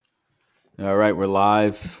All right, we're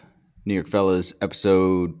live. New York Fellas,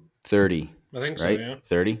 episode 30. I think right? so, yeah.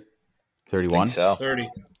 30? I 31? think so. 30.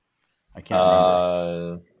 I can't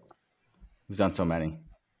remember. We've done so many.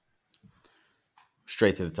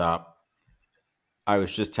 Straight to the top. I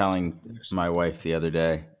was just telling my wife the other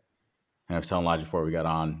day, and I was telling Lodge before we got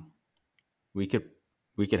on, we could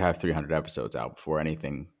have 300 episodes out before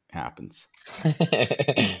anything happens.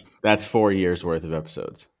 That's 4 years worth of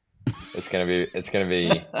episodes. It's probably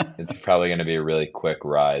gonna be a really quick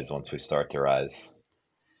rise once we start to rise.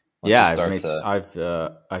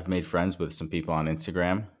 I've made friends with some people on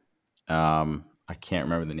Instagram. I can't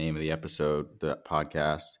remember the name of the episode, the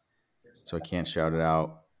podcast, so I can't shout it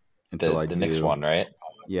out until I do. The Knicks one, right?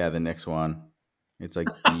 Yeah, the Knicks one. It's like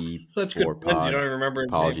the Such good friends, you don't even remember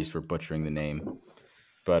his Apologies name. for butchering the name.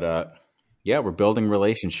 But yeah, we're building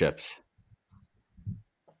relationships.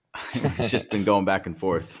 We've just been going back and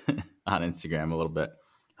forth on Instagram a little bit.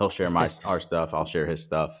 He'll share our stuff, I'll share his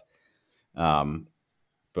stuff.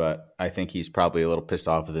 But I think he's probably a little pissed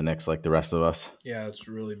off with the Knicks like the rest of us. Yeah, it's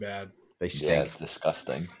really bad. They stink. Yeah,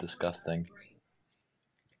 disgusting.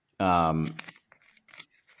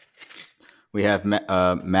 We have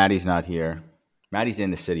Maddie's not here. Maddie's in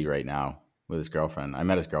the city right now with his girlfriend. I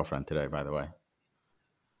met his girlfriend today, by the way.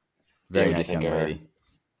 Very nice young lady.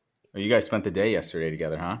 Oh, you guys spent the day yesterday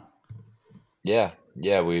together, huh? Yeah.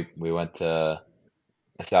 We went to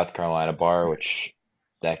a South Carolina bar, which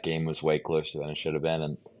that game was way closer than it should have been,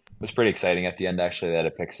 and it was pretty exciting at the end. Actually, they had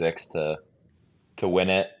a pick six to win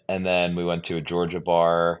it, and then we went to a Georgia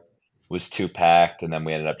bar. It was too packed, and then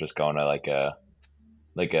we ended up just going to like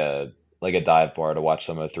a dive bar to watch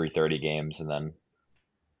some of the 3:30 games, and then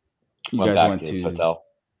went back to his hotel.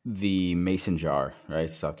 The Mason Jar, right?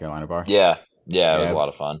 South Carolina bar. Yeah, it was a lot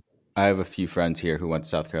of fun. I have a few friends here who went to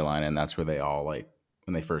South Carolina, and that's where they all when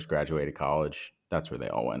they first graduated college. That's where they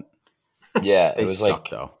all went. Yeah, it was suck,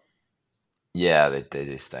 though. Yeah, they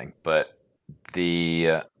do stink. But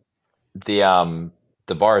the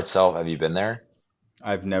bar itself, have you been there?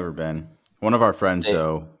 I've never been. One of our friends,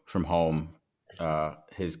 though, from home,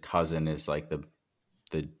 his cousin is like the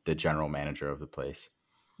general manager of the place.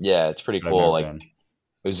 Yeah, it's pretty cool. Like, it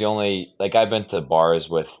was the only, like, I've been to bars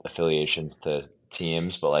with affiliations to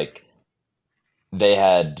teams, but like they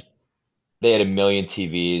had a million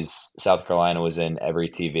TVs. South Carolina was in every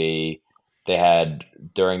TV. They had,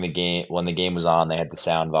 during the game, when the game was on, they had the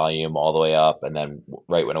sound volume all the way up, and then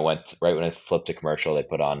right when it flipped to commercial, they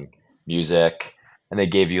put on music, and they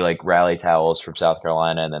gave you like rally towels from South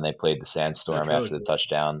Carolina, and then they played the Sandstorm after the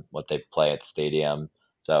touchdown, what they play at the stadium.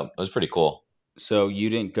 So it was pretty cool. So you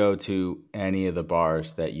didn't go to any of the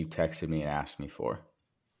bars that you texted me and asked me for?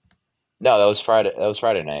 No, that was Friday. That was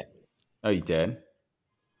Friday night. Oh, you did?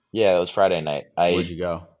 Yeah, that was Friday night. Where'd you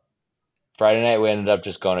go? Friday night, we ended up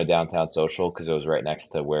just going to Downtown Social because it was right next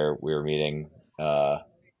to where we were meeting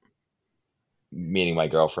my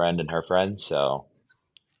girlfriend and her friends. So,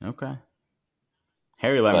 okay.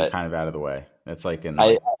 Harry Lemon's kind of out of the way. That's like in.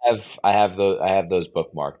 I have those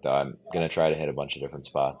bookmarked though. I'm gonna try to hit a bunch of different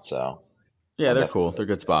spots. So. Yeah, they're cool. They're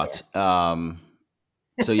good spots.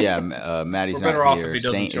 So yeah, Maddie's not here.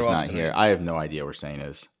 Saint is not here. I have no idea where Saint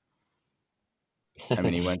is. I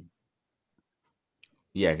mean, he went.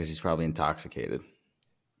 Yeah, because he's probably intoxicated.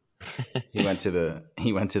 He went to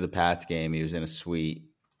the Pats game. He was in a suite,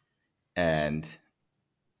 and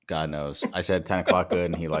God knows. I said 10 o'clock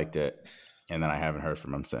good, and he liked it, and then I haven't heard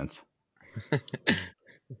from him since.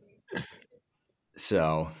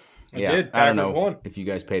 So, yeah, I don't know if you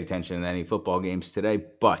guys paid attention to any football games today,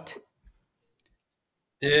 but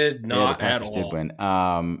did not the Packers did win.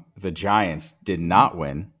 The Giants did not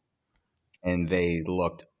win, and they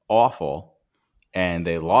looked awful. And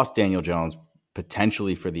they lost Daniel Jones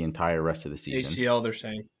potentially for the entire rest of the season. ACL, they're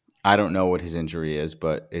saying. I don't know what his injury is,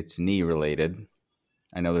 but it's knee related.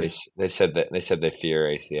 I know they said they fear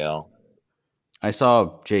ACL. I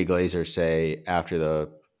saw Jay Glazer say after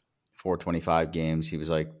the 425 games, he was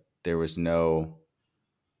like, there was no.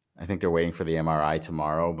 I think they're waiting for the MRI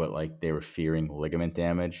tomorrow, but like they were fearing ligament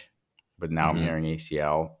damage. But now I'm hearing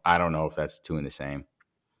ACL. I don't know if that's two in the same.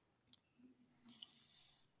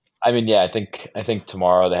 I mean, yeah, I think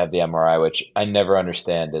tomorrow they have the MRI, which I never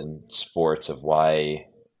understand in sports of why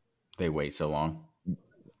they wait so long.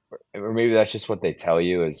 Or maybe that's just what they tell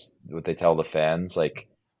you, is what they tell the fans. Like,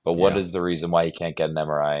 but what is the reason why he can't get an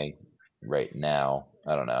MRI right now?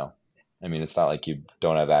 I don't know. I mean, it's not like you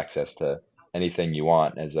don't have access to anything you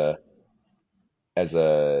want as a. I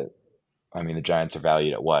mean, the Giants are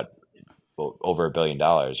valued at what? Well, over $1 billion,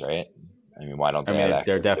 right? I mean, why don't they have access?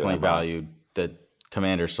 They're definitely valued. The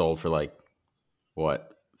Commander sold for like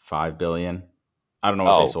what, $5 billion I don't know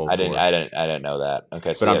what they sold for. I didn't know that.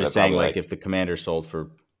 Okay, so but I'm just saying, like, if the Commanders sold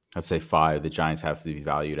for, let's say 5, the Giants have to be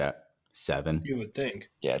valued at 7. You would think.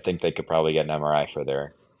 Yeah, I think they could probably get an MRI for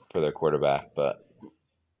their quarterback, but.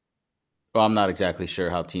 Well, I'm not exactly sure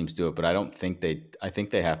how teams do it, but I think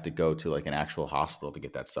they have to go to like an actual hospital to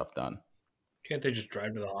get that stuff done. Can't they just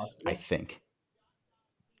drive to the hospital? I think.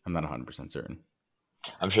 I'm not 100% certain.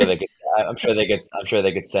 I'm sure they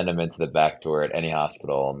could send them into the back door at any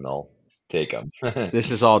hospital and they'll take them. This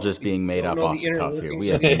is all just being made up off the cuff here. We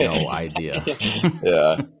have no idea.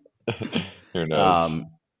 Yeah. Who knows?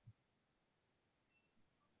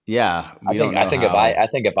 Yeah, I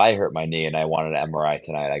think if I hurt my knee and I wanted an MRI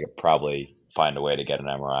tonight, I could probably find a way to get an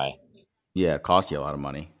MRI. Yeah, it costs you a lot of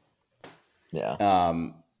money. Yeah.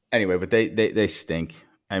 Anyway, but they stink.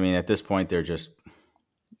 I mean, at this point, they're just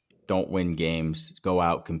don't win games, go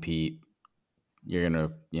out, compete. You're gonna,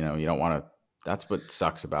 you don't want to. That's what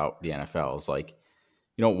sucks about the NFL is like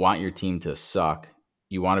you don't want your team to suck.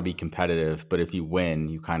 You want to be competitive, but if you win,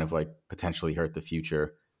 you kind of like potentially hurt the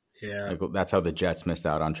future. Yeah, like, that's how the Jets missed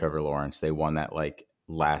out on Trevor Lawrence. They won that like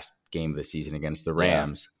last game of the season against the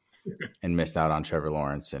Rams and missed out on Trevor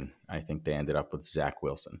Lawrence. And I think they ended up with Zach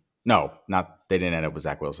Wilson. No, they didn't end up with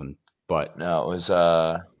Zach Wilson, but no, it was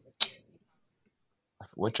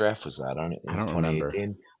what draft was that? I don't remember.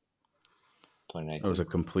 2018. 2019. It was a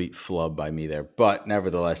complete flub by me there, but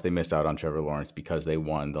nevertheless, they missed out on Trevor Lawrence because they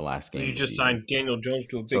won the last game. You just signed Daniel Jones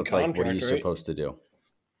to a big contract. What are you supposed to do?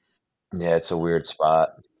 Yeah, it's a weird spot.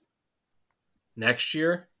 Next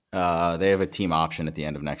year? They have a team option at the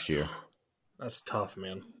end of next year. That's tough,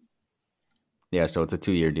 man. Yeah, so it's a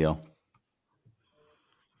 2-year deal.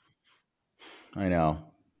 I know.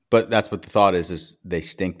 But that's what the thought is they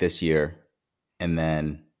stink this year and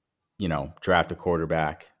then, draft a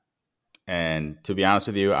quarterback. And to be honest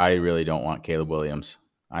with you, I really don't want Caleb Williams.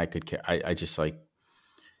 I just like,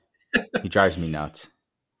 he drives me nuts.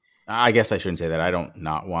 I guess I shouldn't say that. I don't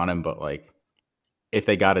not want him, but like, if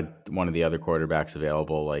they got one of the other quarterbacks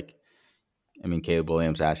available, like, I mean, Caleb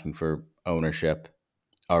Williams asking for ownership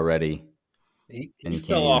already. He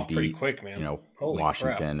fell off pretty quick, man. Holy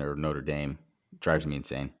Washington crap. Or Notre Dame drives me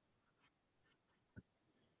insane.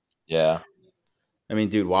 Yeah. I mean,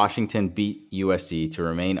 dude, Washington beat USC to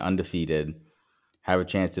remain undefeated, have a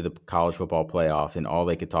chance to the college football playoff, and all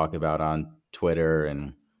they could talk about on Twitter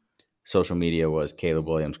and social media was Caleb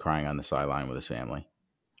Williams crying on the sideline with his family.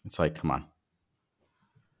 It's like, come on.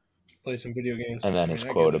 Play some video games. And then his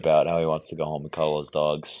quote about how he wants to go home and cuddle his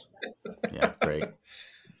dogs. Yeah, great.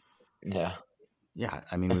 Yeah. Yeah,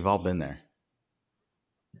 I mean, we've all been there.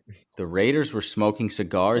 The Raiders were smoking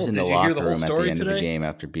cigars in the locker room at the end of the game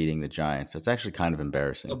after beating the Giants. That's actually kind of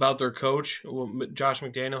embarrassing. About their coach, Josh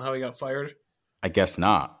McDaniel, how he got fired? I guess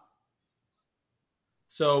not.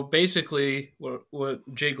 So basically,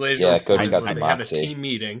 what Jay Glazer reported was they had a team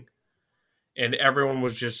meeting, and everyone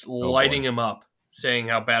was just lighting him up, saying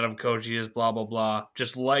how bad of a coach he is, blah, blah, blah.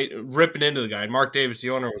 Just ripping into the guy. And Mark Davis, the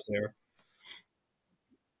owner, was there.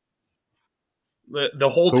 The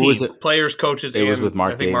whole team, players, coaches, it was with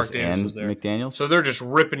Mark Davis, Mark Davis was there. McDaniels. So they're just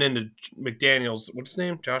ripping into McDaniels. What's his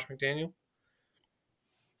name? Josh McDaniel?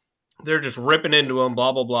 They're just ripping into him,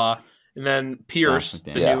 blah, blah, blah. And then Pierce,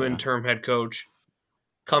 the new interim head coach,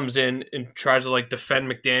 comes in and tries to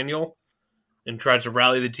defend McDaniel and tries to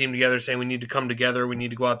rally the team together, saying we need to come together, we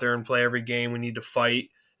need to go out there and play every game, we need to fight.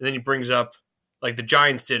 And then he brings up, like the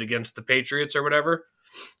Giants did against the Patriots or whatever,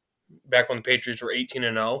 back when the Patriots were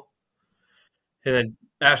 18-0. And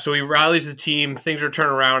then so he rallies the team, things are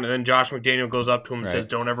turning around, and then Josh McDaniel goes up to him and says,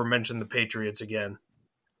 don't ever mention the Patriots again.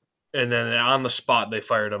 And then on the spot, they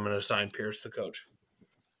fired him and assigned Pierce the coach.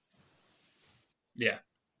 Yeah.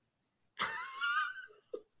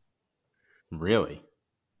 Really?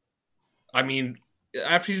 I mean,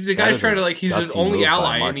 after the guy's trying to, he's his only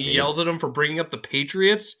ally, and he yells at him for bringing up the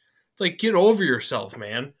Patriots. It's get over yourself,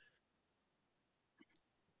 man.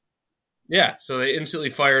 Yeah, so they instantly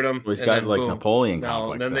fired him. Well, he's got boom. Napoleon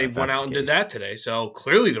complex. And then they went out and did that today. So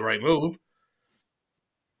clearly the right move.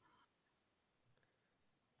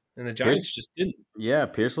 And the Giants just didn't. Yeah,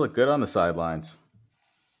 Pierce looked good on the sidelines.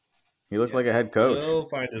 He looked like a head coach. He'll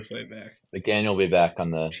find his way back. McDaniel will be back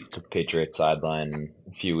on the Patriots sideline in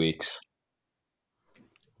a few weeks.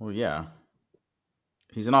 Well, yeah.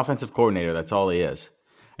 He's an offensive coordinator. That's all he is.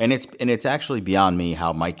 And it's actually beyond me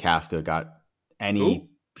how Mike Kafka got any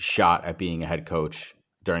shot at being a head coach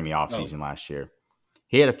during the offseason last year.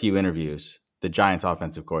 He had a few interviews. The Giants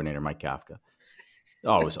offensive coordinator, Mike Kafka.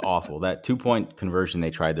 Oh, it was awful. That 2-point conversion they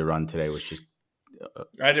tried to run today was just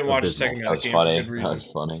I didn't watch the second half of the game for good reason. That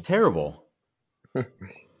was funny. It's terrible.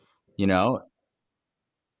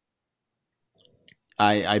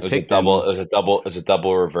 I It was picked a double. them. It was a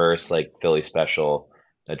double reverse like Philly special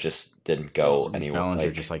that just didn't go anywhere.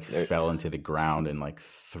 Bellinger just fell into the ground and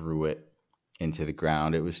threw it into the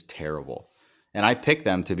ground. It was terrible. And I picked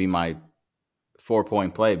them to be my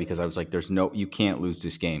 4-point play because I was like, you can't lose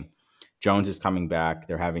this game. Jones is coming back.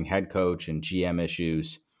 They're having head coach and GM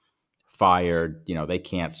issues. Fired. They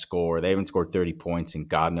can't score. They haven't scored 30 points in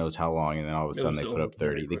God knows how long. And then all of a sudden they put up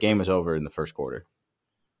 30. The game was over in the first quarter.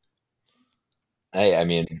 Hey, I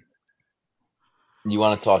mean, you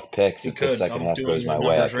want to talk picks? If the second half goes my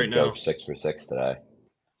way, I could go 6 for 6 today.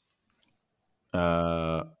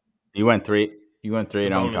 You went 3. You went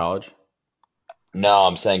 3-0 in college. No,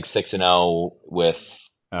 I'm saying 6-0 with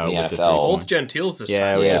the NFL. Both Gentiles this time.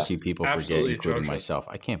 Yeah, we just see people forget, including myself.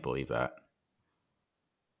 I can't believe that.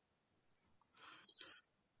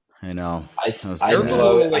 I know.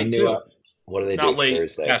 I knew. What do they Not do late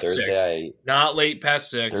Thursday? Past Thursday, 6. Not late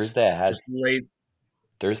past 6. Thursday, I had. Just late.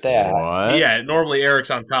 Thursday, I had. What? Yeah, normally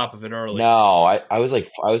Eric's on top of it early. No, I was like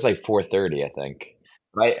 4:30, I think.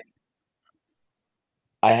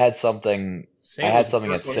 I had something. I had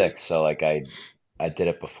something at 6, so I did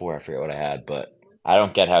it before. I forget what I had, but I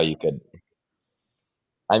don't get how you could.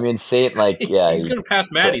 I mean, Saint he's going to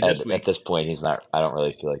pass Matty this week. At this point, he's not. I don't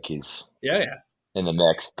really feel like he's in the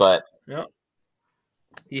mix, but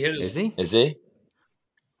he hit Is his. he? Is he?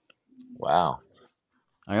 Wow.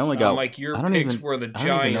 I only got. Mike, your picks were the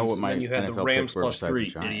Giants, and then you had the Rams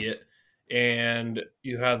 +3, idiot, and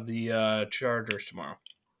you had the Chargers tomorrow.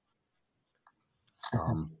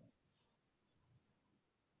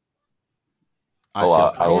 I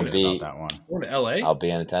will be about that one. Going to LA? I'll be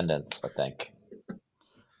in attendance, I think.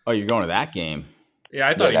 Oh, you're going to that game? Yeah,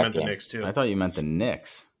 I thought you meant the Knicks too. I thought you meant the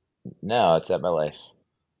Knicks. No, it's at my life.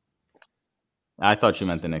 I thought you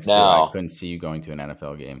meant the Knicks too. I couldn't see you going to an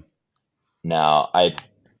NFL game. No, I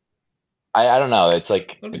don't know. It's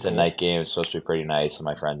it's a night game. It's supposed to be pretty nice, and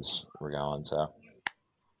my friends were going. So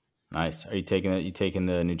nice. Are you taking it? You taking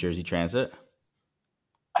the New Jersey Transit?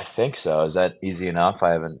 I think so. Is that easy enough?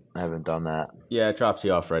 I haven't done that. Yeah, it drops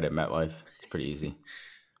you off right at MetLife. It's pretty easy.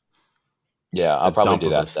 Yeah, I'll probably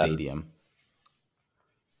do that. Stadium.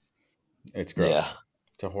 It's gross. Yeah.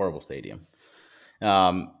 It's a horrible stadium.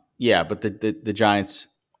 Yeah, but the Giants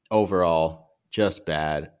overall just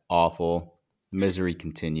bad, awful. Misery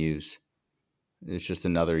continues. It's just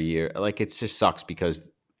another year. It just sucks because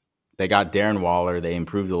they got Darren Waller. They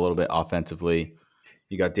improved a little bit offensively.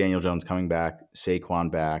 You got Daniel Jones coming back,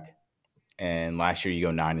 Saquon back, and last year you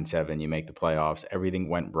go 9-7. You make the playoffs. Everything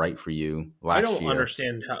went right for you last year. I don't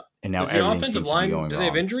understand how. And now the offensive line? Do they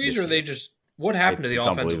have injuries, or they just what happened to the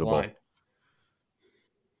offensive line?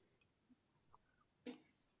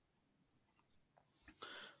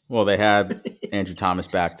 Well, they had Andrew Thomas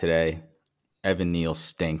back today. Evan Neal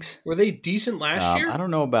stinks. Were they decent last year? I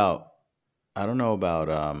don't know about.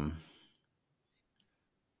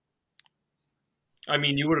 I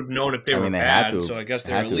mean, you would have known if they were bad, so I guess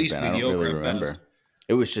they're at least mediocre. I don't really remember.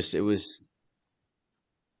 It was.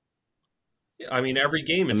 I mean, every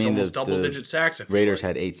game it's almost double-digit sacks. Raiders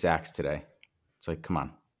had 8 sacks today. It's come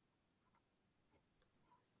on.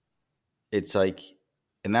 It's and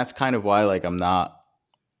that's kind of why I'm not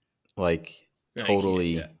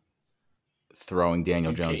totally throwing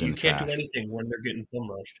Daniel Jones in the trash. You can't do anything when they're getting bum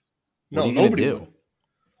rushed. No, nobody would.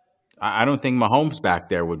 I don't think Mahomes back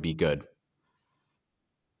there would be good.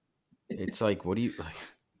 It's what do you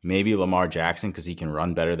maybe Lamar Jackson because he can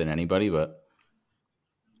run better than anybody, but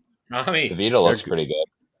DeVito looks pretty good.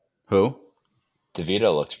 Who?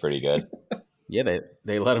 DeVito looks pretty good. Yeah,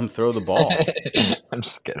 they let him throw the ball. I'm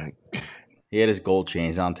just kidding. He had his gold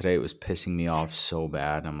chains on today. It was pissing me off so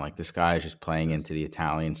bad. I'm like, this guy is just playing into the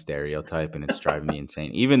Italian stereotype, and it's driving me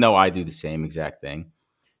insane. Even though I do the same exact thing,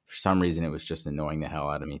 for some reason it was just annoying the hell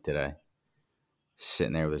out of me today.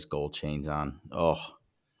 Sitting there with his gold chains on. Oh.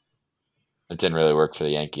 It didn't really work for the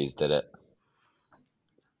Yankees, did it?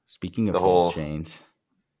 Speaking of gold chains.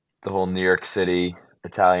 The whole New York City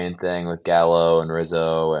Italian thing with Gallo and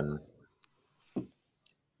Rizzo and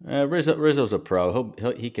Rizzo's a pro.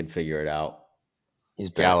 He can figure it out. He's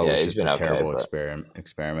been a terrible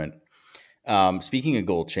experiment. Speaking of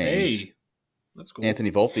gold chains, that's cool.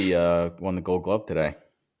 Anthony Volpe won the Gold Glove today.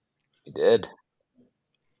 He did,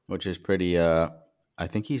 which is pretty. I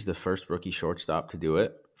think he's the first rookie shortstop to do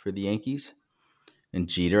it for the Yankees. And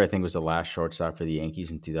Jeter, I think, was the last shortstop for the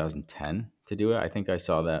Yankees in 2010 to do it. I think I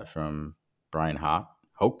saw that from Brian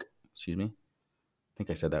Hoke. Excuse me. I think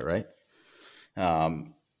I said that right.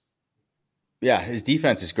 Yeah, his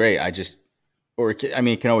defense is great.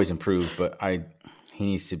 It can always improve, but he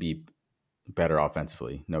needs to be better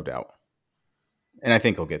offensively, no doubt. And I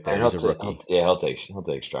think he'll get there. He's a rookie. He'll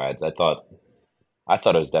take strides. I thought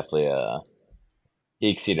it was definitely he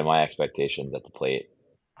exceeded my expectations at the plate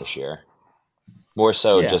this year. More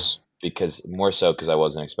so because I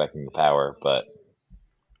wasn't expecting the power, but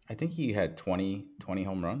I think he had 20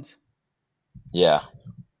 home runs. Yeah.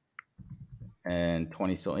 And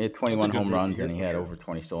 20 stolen. He had 21 home runs and he had over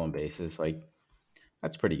 20 stolen bases. Like,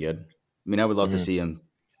 that's pretty good. I mean, I would love to see him.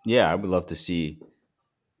 Yeah, I would love to see.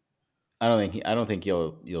 I don't think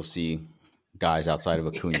you'll see guys outside of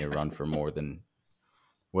Acuna run for more than,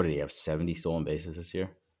 what did he have, 70 stolen bases this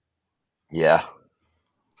year? Yeah.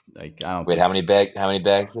 Like, I don't. Wait, how many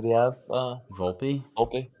bags did he have? Volpe?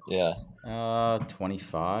 Yeah.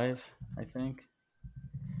 25, I think.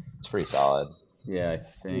 It's pretty solid. Yeah, I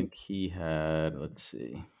think he had. Let's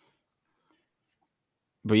see.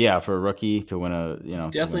 But yeah, for a rookie to win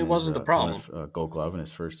definitely wasn't the problem. A Gold Glove in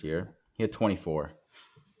his first year, he had 24.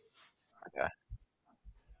 Okay.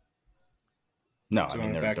 No, I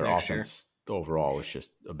mean their offense overall was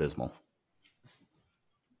just abysmal.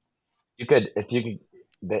 If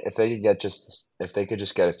they could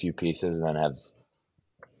just get a few pieces and then have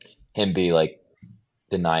him be like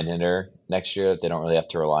the 9-hitter next year that they don't really have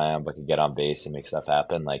to rely on, but could get on base and make stuff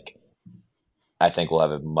happen. Like, I think we'll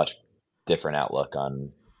have a much different outlook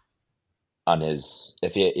on his,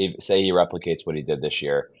 if he replicates what he did this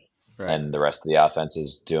year, right, and the rest of the offense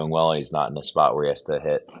is doing well and he's not in a spot where he has to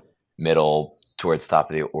hit middle towards top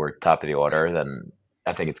of the order, then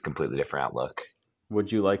I think it's a completely different outlook.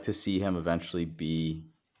 Would you like to see him eventually be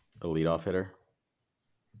a leadoff hitter?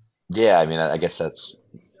 Yeah, I mean, I guess that's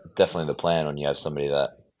definitely the plan when you have somebody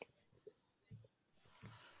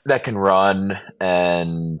that can run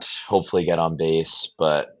and hopefully get on base.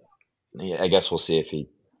 But I guess we'll see if he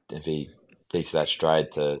takes that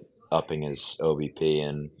stride to upping his OBP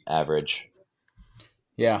and average.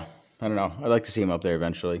 Yeah, I don't know. I'd like to see him up there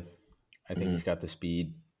eventually. I think he's got the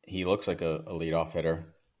speed. He looks like a leadoff hitter,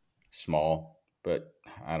 small, but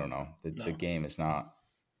I don't know. The game is not,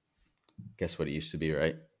 guess what it used to be,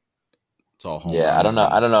 right? It's all home runs.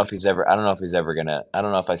 I don't know if he's ever gonna. I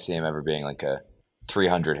don't know if I see him ever being like a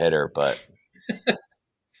 300 hitter, but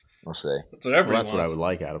we'll see. That's what I would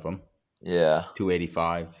like out of him. Yeah,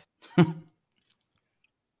 285.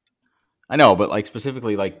 I know, but like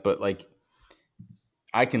specifically,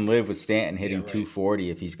 I can live with Stanton hitting 240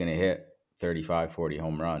 if he's going to hit 35, 40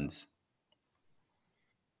 home runs.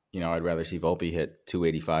 I'd rather see Volpe hit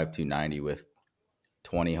 285, 290 with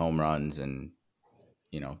 20 home runs and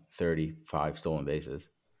 35 stolen bases.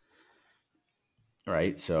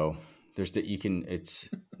 Right? So it's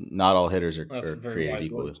not all hitters are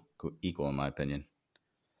created equal in my opinion.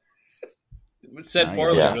 It said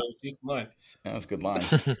poorly, but it was a decent line. That was a good line.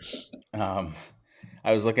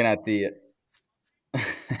 I was looking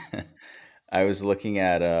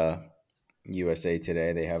at USA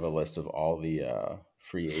Today. They have a list of all the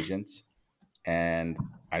free agents, and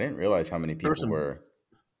I didn't realize how many people were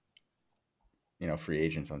free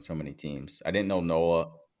agents on so many teams. I didn't know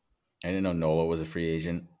Nola was a free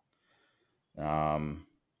agent. There's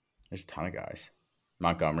a ton of guys.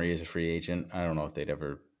 Montgomery is a free agent. I don't know if they'd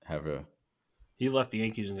ever have a. He left the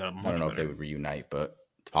Yankees and got much. I don't know if they would reunite, but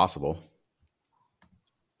it's possible.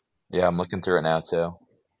 Yeah, I'm looking through it now too.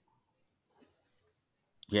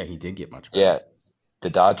 Yeah, he did get much better. Yeah, the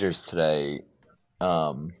Dodgers today.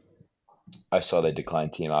 I saw they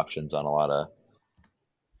declined team options on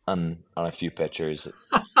on a few pitchers.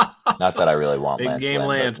 Not that I really want Big Lance game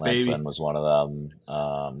Lynn, Lance, but Lance baby. Lynn was one of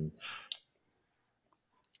them.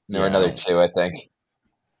 There were another two, I think.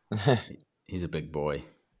 He's a big boy.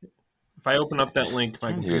 If I open up that link,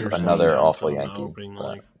 my computer another awful Yankee.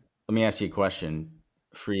 Let me ask you a question.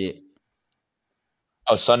 Sonny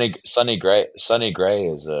Gray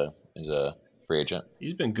is a free agent.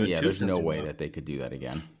 He's been good too. There's no way that they could do that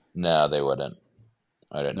again. No, they wouldn't.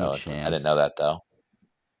 I didn't know. I didn't know that though.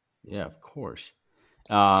 Yeah, of course.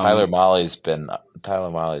 Tyler Molly's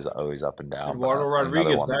always up and down. Eduardo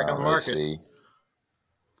Rodriguez back on the market.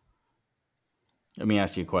 Let me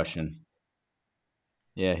ask you a question.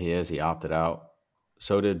 Yeah, he is. He opted out.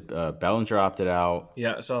 So did Bellinger opted out.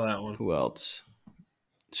 Yeah, I saw that one. Who else?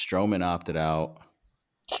 Stroman opted out.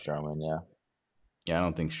 Stroman, yeah. Yeah, I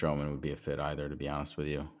don't think Stroman would be a fit either, to be honest with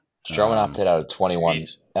you. Stroman opted out of 21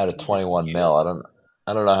 mil. I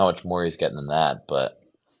don't know how much more he's getting than that, but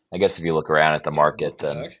I guess if you look around at the market,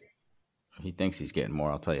 then he thinks he's getting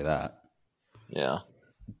more. I'll tell you that. Yeah.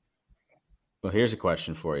 Well, here's a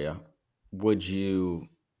question for you: would you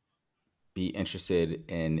be interested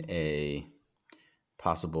in a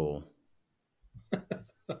possible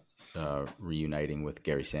reuniting with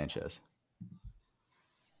Gary Sanchez?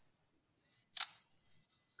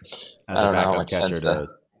 as a backup catcher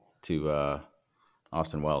to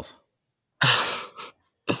Austin Wells.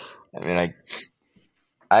 I mean,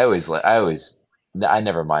 I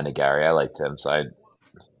never minded Gary. I liked him, so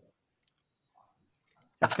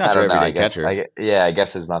He's not your everyday catcher. I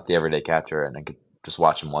guess he's not the everyday catcher, and I could just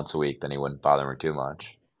watch him once a week. Then he wouldn't bother me too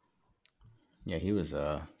much. Yeah, he was.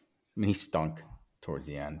 He stunk towards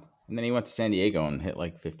the end, and then he went to San Diego and hit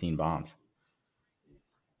like 15 bombs.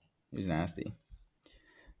 He was nasty.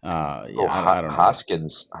 I don't know.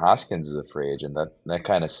 Hoskins is a free agent. That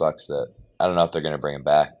kind of sucks. That I don't know if they're going to bring him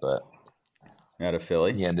back, but out of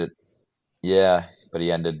Philly, he ended. Yeah, but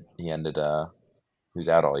he ended. He was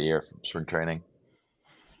out all year from spring training.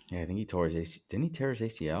 Yeah, I think he tore his ACL. Didn't he tear his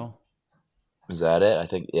ACL? Was that it? I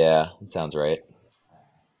think. Yeah, it sounds right.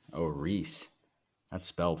 Oh, Reese. That's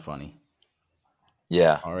spelled funny.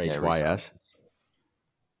 Yeah. RHYS.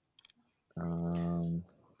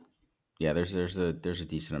 Yeah, there's a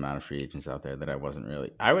decent amount of free agents out there that I wasn't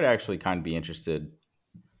really. I would actually kind of be interested,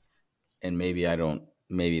 and maybe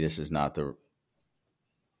this is not the.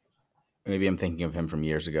 Maybe I'm thinking of him from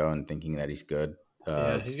years ago and thinking that he's good.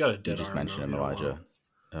 Yeah, he's got a dead arm. You just mentioned him, Elijah.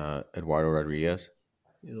 Eduardo Rodriguez.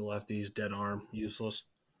 He's a lefty. He's dead arm, useless.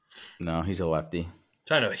 No, he's a lefty.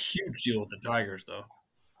 Signed a huge deal with the Tigers, though.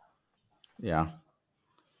 Yeah.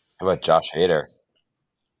 How about Josh Hader?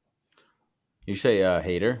 You say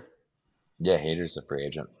Hader? Yeah, Hader's a free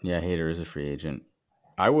agent. Yeah, Hader is a free agent.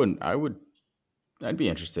 I'd be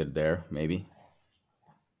interested there, maybe.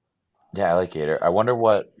 Yeah, I like Hader. I wonder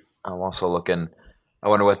what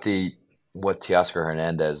Teoscar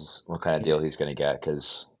Hernandez, what kind of deal he's going to get,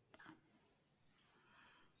 because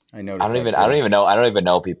I noticed. I don't even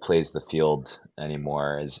know if he plays the field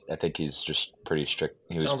anymore. I think he's just pretty strict.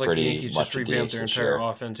 He was Sounds like the Yankees just revamped their entire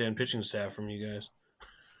offense and pitching staff from you guys.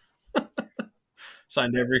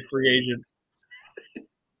 Signed every free agent.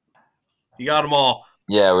 You got them all.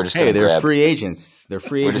 Yeah, we're just going to they're free agents. They're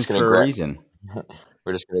free agents for a reason.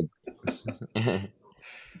 We're just going to.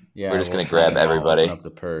 Yeah, we're just going to grab everybody. Open up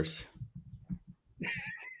the purse.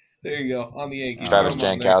 There you go, on the Yankees. Travis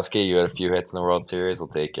Jankowski, you had a few hits in the World Series. We'll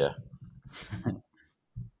take you.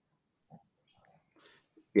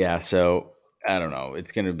 Yeah, so I don't know.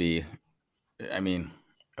 It's going to be,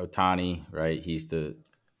 Ohtani, right? He's the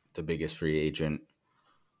biggest free agent.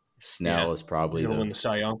 Snell is probably win the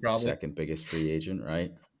Cy Young, probably second biggest free agent,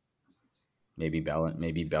 right? Maybe Bellinger.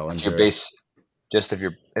 If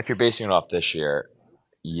you're basing it off this year,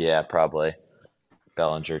 yeah, probably.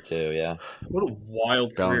 Bellinger too, yeah. What a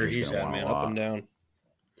wild career he's had, man, up and down.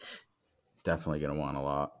 Definitely going to want a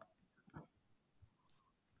lot.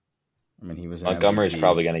 He was Montgomery's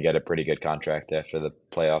probably going to get a pretty good contract after the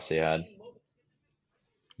playoffs he had.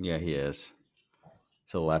 Yeah, he is.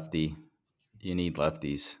 It's a lefty. You need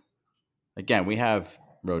lefties. Again, we have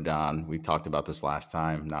Rodon. We've talked about this last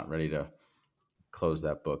time. Not ready to close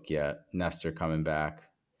that book yet. Nestor coming back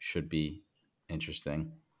should be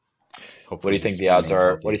interesting. What do you think the odds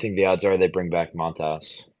are? What do you think the odds are they bring back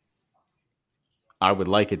Montas? I would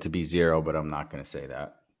like it to be 0, but I'm not going to say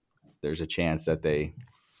that. There's a chance that they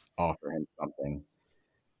offer him something.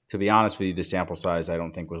 To be honest with you, the sample size I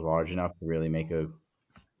don't think was large enough to really make a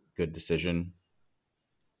good decision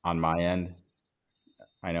on my end.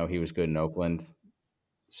 I know he was good in Oakland,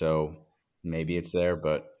 so maybe it's there,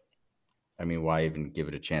 but why even give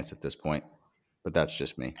it a chance at this point? But that's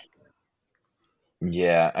just me.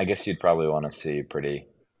 Yeah, I guess you'd probably want to see a pretty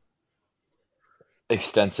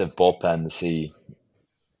extensive bullpen to see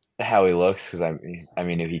how he looks. Because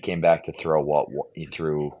if he came back to throw he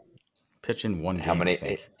threw pitching one game. How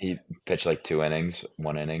many? He pitched like 2 innings,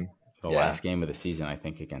 1 inning. The last game of the season, I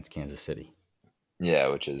think, against Kansas City. Yeah,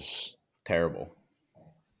 which is terrible.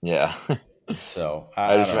 Yeah. So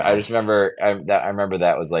I just remember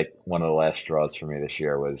that was like one of the last straws for me this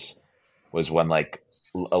year was when like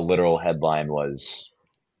a literal headline was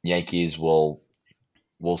Yankees will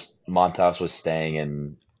Montas was staying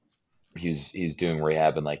in he's doing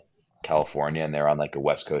rehab in like California, and they're on like a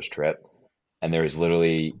West Coast trip, and there was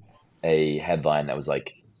literally a headline that was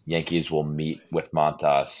like Yankees will meet with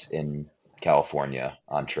Montas in California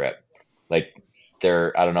on trip. Like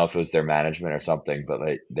I don't know if it was their management or something, but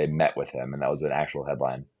they met with him, and that was an actual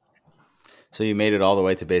headline. So you made it all the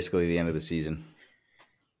way to basically the end of the season.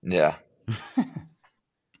 Yeah.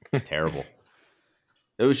 Terrible.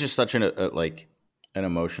 It was just such an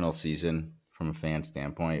emotional season from a fan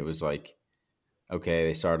standpoint. It was like, okay,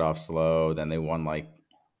 they started off slow, then they won like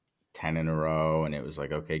 10 in a row, and it was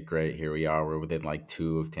like, okay, great, here we are. We're within like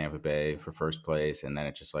 2 of Tampa Bay for first place, and then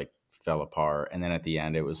it just like fell apart. And then at the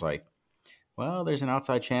end, it was like, well, there's an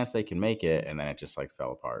outside chance they can make it, and then it just like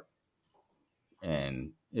fell apart.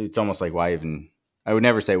 and it's almost like why even? I would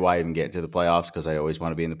never say why even get to the playoffs because I always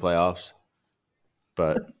want to be in the playoffs,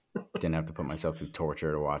 but didn't have to put myself through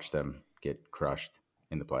torture to watch them get crushed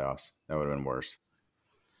in the playoffs. That would have been worse.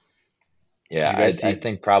 Yeah, I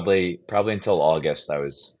think probably until August, I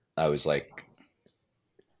was like,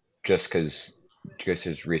 just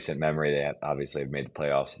his recent memory, they obviously have made the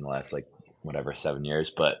playoffs in the last 7 years,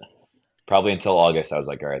 but probably until August, I was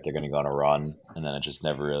like, all right, they're going to go on a run, and then it just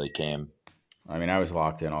never really came. I mean, I was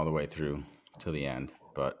locked in all the way through to the end,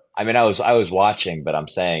 but I mean, I was watching, but I'm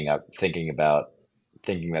thinking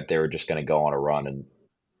that they were just going to go on a run and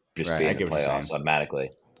just be in the playoffs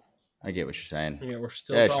automatically. I get what you're saying. Yeah, we're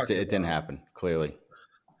still talking. It didn't happen. Clearly,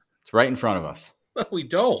 it's right in front of us. No, we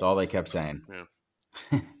don't. That's all they kept saying.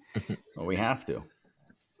 Yeah. Well, we have to.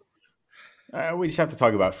 We just have to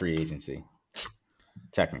talk about free agency.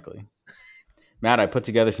 Technically, Matt, I put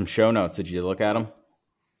together some show notes. Did you look at them?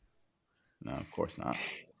 No, of course not.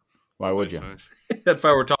 Why would you? That's why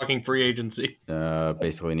we're talking free agency.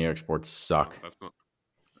 Basically, New York sports suck. That's not.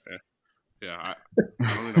 Yeah,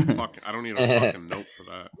 I don't need a fucking note for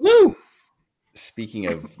that. Woo! Speaking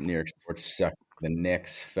of New York sports suck, the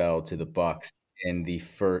Knicks fell to the Bucks in the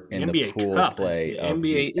NBA pool Cup. play the of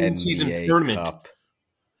NBA the in-season NBA tournament. Cup.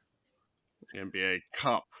 The NBA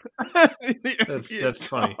Cup. That's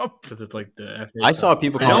funny because it's like the FA I saw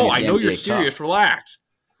people calling it the I know NBA you're serious. Cup. Relax.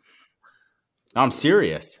 I'm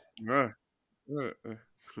serious.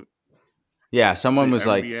 Yeah, someone was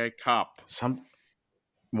like, NBA Cup.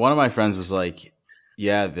 One of my friends was like,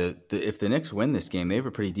 yeah, if the Knicks win this game, they have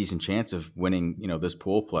a pretty decent chance of winning, this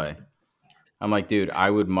pool play. I'm like, dude, I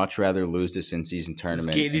would much rather lose this in-season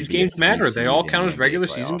tournament. These games matter. They all count as regular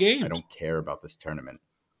season games. I don't care about this tournament.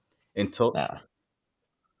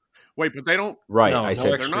 Wait, but they don't. Right, no, I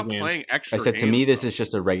said they're not playing extra. I said to me, this is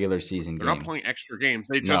just a regular season game. They're not playing extra games.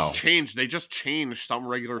 They just changed. They just changed some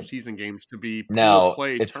regular season games to be pool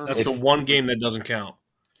play tournaments. That's the one game that doesn't count.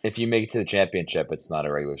 If you make it to the championship, it's not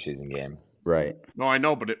a regular season game. Right. No, I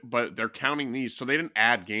know, but they're counting these, so they didn't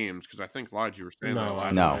add games because I think Lodge, you were saying that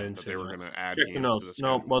last week that they were going to add. Check games the notes.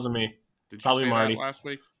 No, it wasn't me. Did you Probably say Marty that last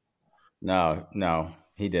week? No,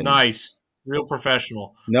 he didn't. Nice, real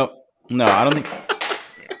professional. No, I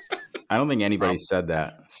don't think anybody said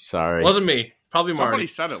that. Sorry, wasn't me. Probably Marty. Somebody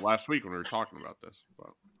said it last week when we were talking about this. But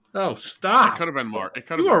oh, stop! It could have been Mark.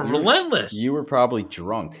 You are relentless. You were probably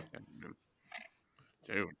drunk,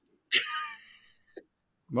 dude.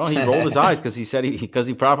 Well, he rolled his eyes because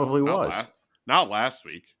he probably was. Not last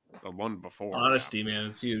week. The one before. Honesty, man,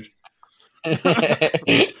 it's huge.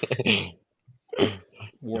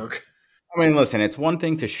 Work. I mean, listen, it's one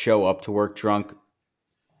thing to show up to work drunk.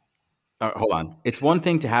 Hold on. It's one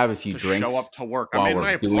thing to have a few drinks show up to work while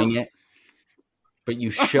we're doing it, but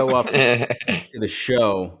you show up to the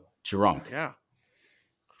show drunk. Yeah.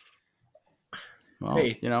 Well,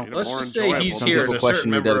 hey, let's just say he's here and a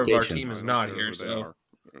certain member of our team is not here. So,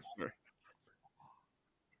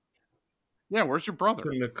 yeah, where's your brother?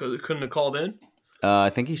 Couldn't have called in.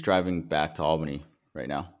 I think he's driving back to Albany right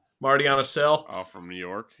now. Marty on a cell. Oh, from New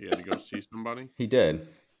York. He had to go see somebody. He did.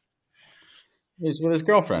 He's with his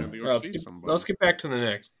girlfriend. Let's get back to the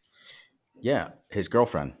Knicks. Yeah, his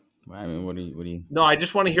girlfriend. I mean, what do you? No, I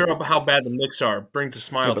just want to hear about how bad the Knicks are. Brings a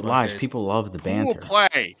smile to my face. People love the banter. Who will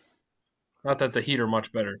play? Not that the Heat are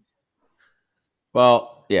much better.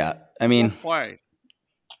 Well, yeah. I mean, play.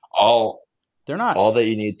 They're not. All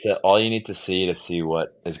you need to see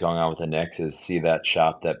what is going on with the Knicks is see that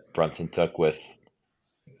shot that Brunson took with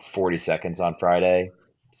 40 seconds on Friday.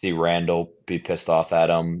 See Randle be pissed off at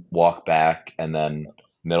him, walk back, and then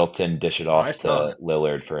Middleton dish it off to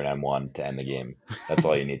Lillard for an M1 to end the game. That's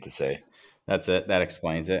all you need to see. That's it. That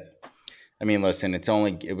explains it. I mean, listen,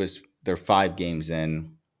 they're 5 games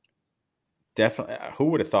in. Definitely, who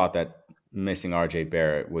would have thought that missing RJ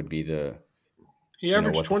Barrett would be the he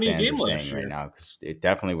averaged 20 a game last year right now, because it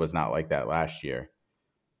definitely was not like that last year.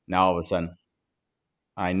 Now all of a sudden,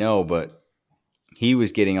 I know, but he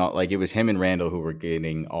was getting it was him and Randle who were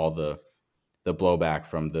getting all the blowback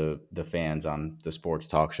from the fans on the sports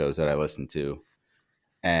talk shows that I listened to,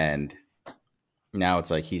 and now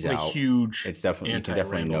it's like he's out. Huge. It's definitely you can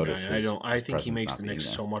definitely notice. I think he makes the Knicks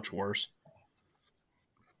so much worse.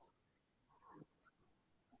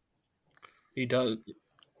 He does.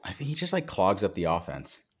 I think he just clogs up the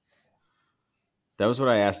offense. That was what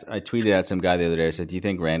I asked. I tweeted at some guy the other day. I said, "Do you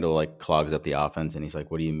think Randle clogs up the offense?" And he's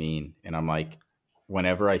like, "What do you mean?" And I'm like,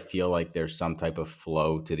 whenever I feel like there's some type of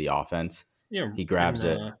flow to the offense, he grabs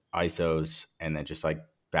it, ISOs, and then just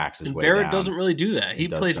backs his way Barrett down. doesn't really do that. He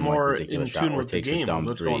plays more in tune with the game, with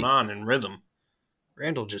what's going on in rhythm.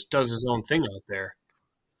 Randle just does his own thing out there.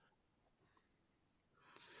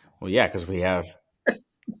 Well, yeah, because we have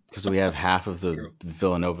half of the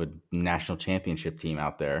Villanova national championship team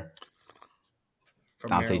out there.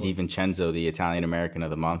 Dante DiVincenzo, the Italian American of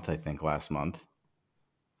the month, I think last month.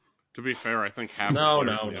 To be fair, I think half the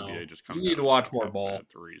players in the NBA just come. You need to watch more ball.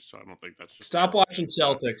 Threes, so I don't think that's just. Stop watching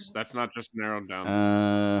Celtics. That's not just narrowed down.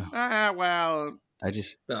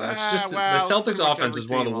 The Celtics offense is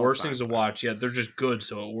one of the worst things to watch. Yet they're just good,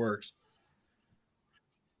 so it works.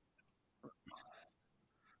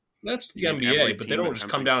 That's the NBA, but they don't just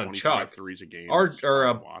come down and chuck.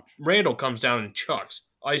 Randle comes down and chucks.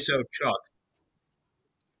 ISO chuck.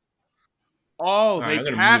 Oh, they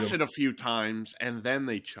pass it a few times and then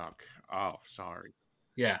they chuck. Oh, sorry.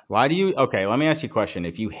 Yeah. Why do you? Okay, let me ask you a question.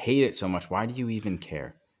 If you hate it so much, why do you even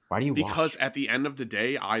care? Why do you watch? Because at the end of the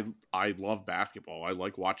day, I love basketball. I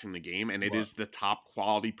like watching the game, and it is the top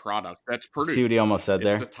quality product that's produced. See what he almost said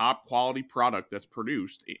there? It's the top quality product that's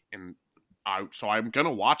produced, and so I'm going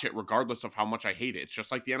to watch it regardless of how much I hate it. It's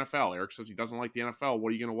just like the NFL. Eric says he doesn't like the NFL. What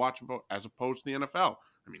are you going to watch as opposed to the NFL?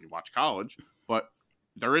 I mean, you watch college, but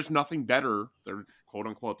there is nothing better. There, quote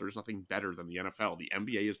unquote, there's nothing better than the NFL. The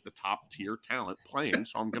NBA is the top tier talent playing,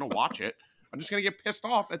 so I'm going to watch it. I'm just going to get pissed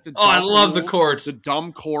off at the I love the courts. The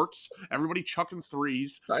dumb courts. Everybody chucking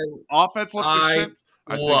threes. Offense looked like shit.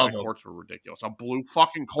 I think the courts were ridiculous. A blue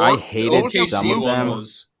fucking court. I hated some of them.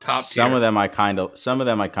 Some of them I kind of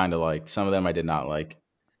liked. Some of them I did not like.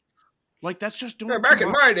 Like, that's just doing it back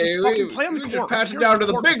in my day, we just pass it down to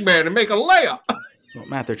the big man and make a layup. Well,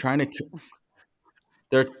 Matt, they're trying to...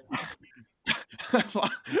 They're...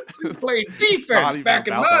 playing defense back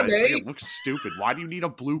in my day. It looks stupid. Why do you need a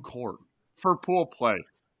blue court for pool play?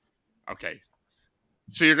 Okay.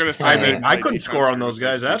 So you're going to say that I couldn't score on those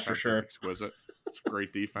guys, that's for sure. Exquisite. It's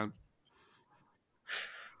great defense.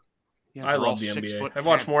 Yeah, I love the NBA. I've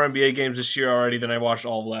watched more NBA games this year already than I watched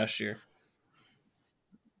all of last year.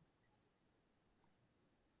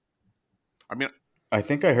 I mean, I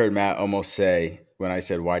think I heard Matt almost say, when I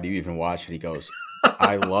said, why do you even watch it? He goes,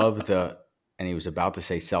 I love and he was about to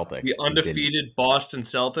say Celtics. The undefeated Boston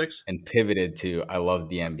Celtics. And pivoted to, I love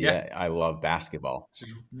the NBA. Yeah. I love basketball.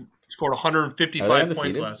 Scored 155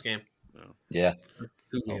 points last game. Yeah.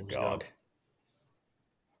 Oh, God.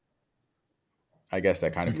 I guess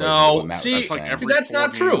that kind of that's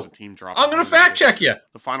not true. I'm going to fact check you.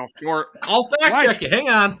 The final score. I'll fact check you. Hang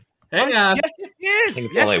on. Yes, it is.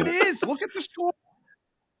 Yes, it is. Look at the score.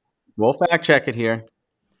 We'll fact check it here.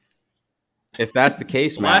 If that's the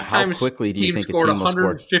case, Matt, how quickly do you think a team will score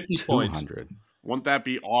 150 points? Wouldn't that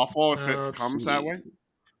be awful if it comes that way?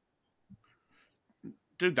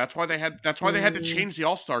 Dude, that's why they had to change the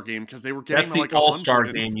All-Star game, because they were getting the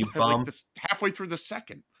All-Star game, you bum. Halfway through the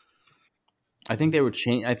second. I think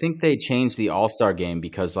they changed the All-Star game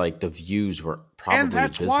because the views were probably and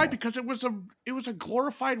that's abysmal. why, because it was a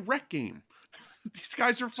glorified rec game. These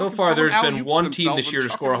guys are so far. There's been one team this year to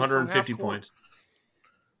score 150 points.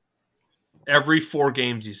 Every 4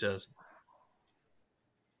 games, he says.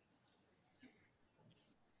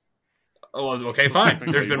 Oh, okay, fine.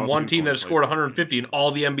 There's been one team that has scored 150 in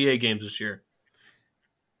all the NBA games this year.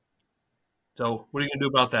 So, what are you going to do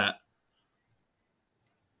about that?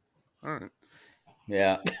 All right.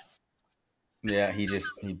 Yeah. Yeah, he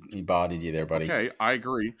bodied you there, buddy. Okay, I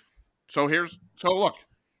agree. So look.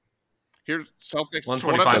 Here's Celtics.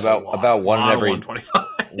 125. About one in every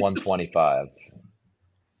 125.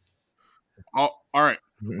 Oh, all right.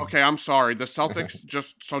 Okay, I'm sorry. The Celtics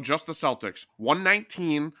just the Celtics.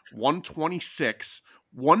 119, 126,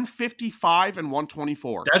 155, and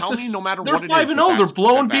 124. Tell me, no matter what it is, they're 5-0. They're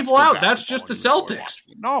blowing people out. That's just the Celtics.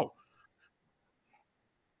 No,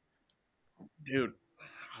 dude.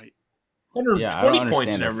 120 I don't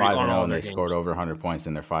points in every 5-0 and they scored over 100 points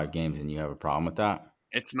in their 5 games, and you have a problem with that?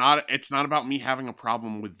 It's not about me having a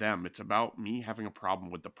problem with them. It's about me having a problem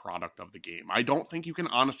with the product of the game. I don't think you can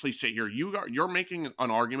honestly sit here. You're making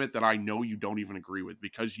an argument that I know you don't even agree with,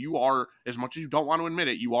 because you are, as much as you don't want to admit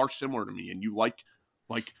it, you are similar to me, and you like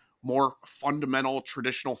more fundamental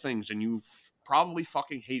traditional things, and you probably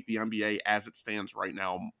fucking hate the NBA as it stands right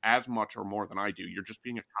now as much or more than I do. You're just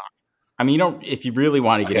being a cock. I mean, if you really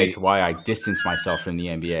want to get into why I distance myself from the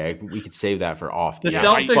NBA, we could save that for off. The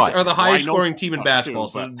Celtics are the highest scoring team in basketball,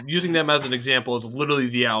 so using them as an example is literally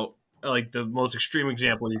the most extreme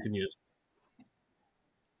example you can use.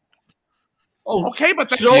 Oh, okay, but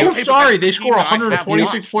sorry, they score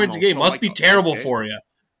 126 points a game. Must be terrible for you.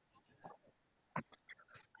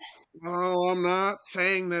 Oh, I'm not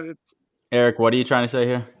saying that it's... Eric, what are you trying to say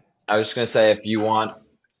here? I was just going to say, if you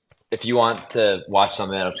want to watch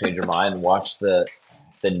something that'll change your mind, watch the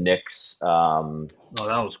Knicks. Oh,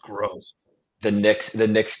 that was gross. The Knicks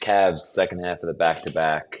Cavs second half of the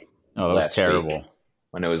back-to-back. Oh, that was terrible.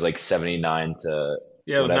 When it was like 79 to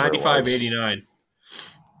it was 95-89.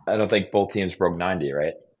 I don't think both teams broke 90,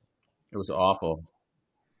 right? It was awful.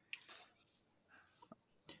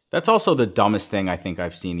 That's also the dumbest thing I think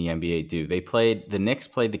I've seen the NBA do. The Knicks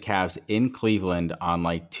played the Cavs in Cleveland on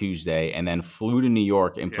like Tuesday, and then flew to New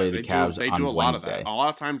York and played the Cavs on Wednesday. A lot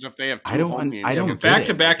of times, if they have I don't back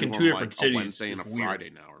to back in two different cities, Wednesday and a Friday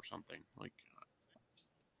now or something. Like,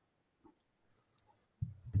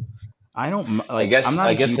 I don't like.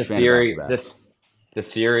 I guess the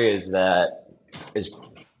theory is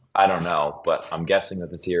I don't know, but I'm guessing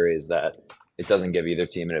that the theory is that it doesn't give either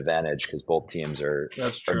team an advantage because both teams are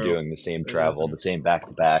doing the same travel, the same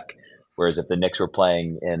back-to-back. Whereas if the Knicks were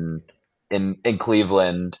playing in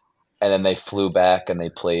Cleveland and then they flew back and they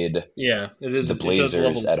played the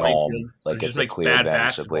Blazers at home, like it's a clear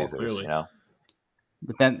advantage to the Blazers, clearly. You know?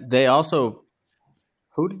 But then they also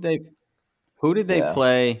who did they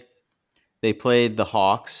play? They played the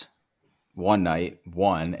Hawks one night,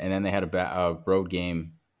 and then they had a road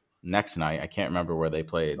game next night. I can't remember where they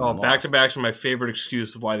played. Oh, back-to-backs are my favorite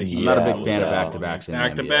excuse of why the Heat. I'm not a big fan of back-to-backs.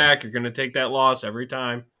 Back-to-back, you're going to take that loss every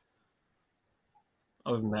time.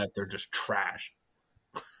 Other than that, they're just trash.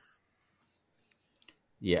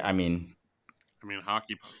 Yeah, I mean,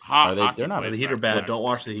 hockey. They're not. The Heat are bad. Don't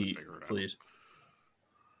watch the Heat, please.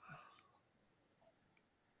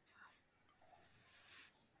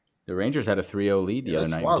 The Rangers had a 3-0 lead the other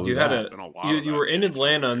night. Wild. You were in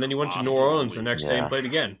Atlanta, and then you went to New Orleans the next day and played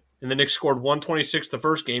again. And the Knicks scored 126 the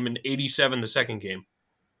first game and 87 the second game.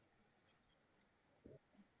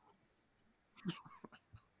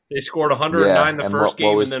 They scored 109 the first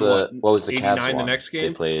game, and then what was the 89 Cavs the next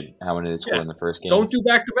game? They played. How many did they score in the first game? Don't do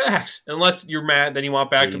back-to-backs unless you're mad. Then you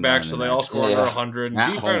want back-to-backs, so they all score under 100.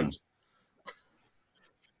 Defense.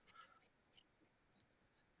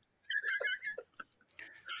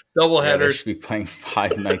 Double headers. They should be playing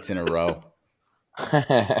 5 nights in a row.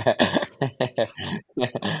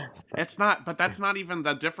 It's not, but that's not even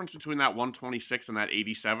the difference between that 126 and that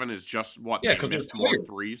 87 is just what they missed more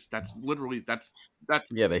threes. That's literally that's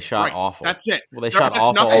they shot awful. That's it. Well, they shot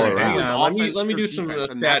awful all around. Let me do some of the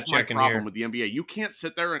stat checking here with the NBA. You can't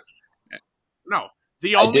sit there and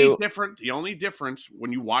The only difference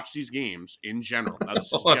when you watch these games in general,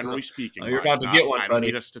 that's generally speaking. You're about to get one, buddy. I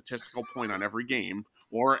need a statistical point on every game,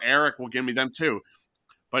 or Eric will give me them too.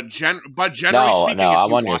 But generally speaking, if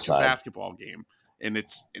you watch a basketball game and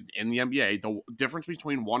it's in the NBA, the difference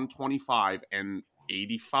between 125 and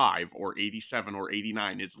 85 or 87 or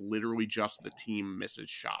 89 is literally just the team misses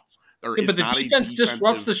shots. But the defense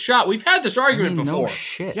disrupts the shot. We've had this argument before. No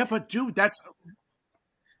shit. Yeah, but dude, that's...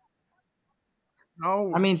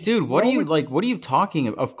 No, I mean, dude, what are you talking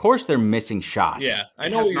about? Of course they're missing shots. Yeah, I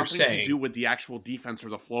know what you're saying. It has nothing to do with the actual defense or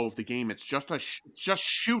the flow of the game. It's just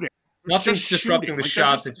shooting. Nothing's disrupting the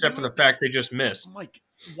shots except for the fact they just miss. I'm like,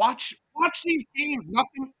 watch these games.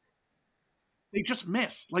 Nothing. They just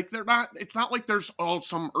miss. Like they're not. It's not like there's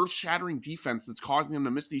some earth-shattering defense that's causing them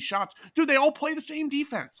to miss these shots. Dude, they all play the same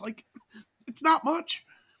defense. Like, it's not much.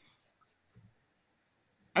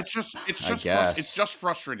 It's just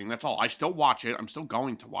frustrating. That's all. I still watch it. I'm still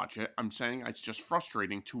going to watch it. I'm saying it's just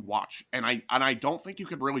frustrating to watch, and I don't think you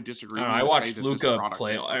could really disagree. I watch Luka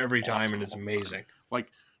play every time, and it's amazing. Like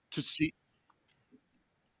to see.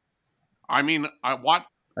 I mean, I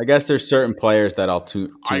guess there's certain players that I'll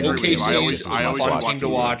tune. OKC's fun team to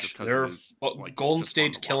watch. Golden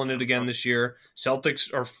State's killing it again this year.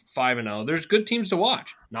 Celtics are 5-0. There's good teams to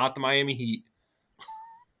watch. Not the Miami Heat.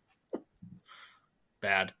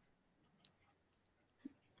 Bad.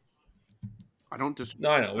 I don't disagree.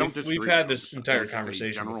 No, I know. We've had this entire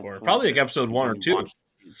conversation before. Probably like episode 1 or 2.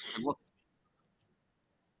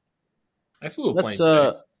 I flew a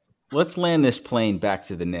plane. Let's land this plane back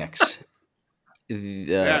to the Knicks.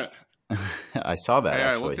 I saw that. Hey,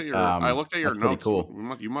 actually. I looked at your notes.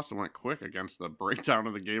 Cool. You must have went quick against the breakdown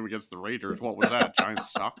of the game against the Raiders. What was that?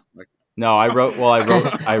 Giants suck. No, I wrote.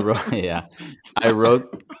 Yeah,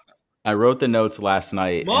 I wrote the notes last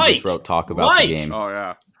night and just wrote talk about the game. Oh,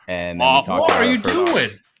 yeah. And what are you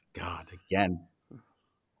doing? God, again.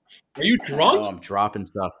 Are you drunk? Oh, I'm dropping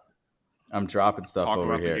stuff. Talk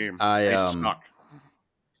over here. The game.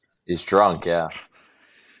 He's drunk, yeah.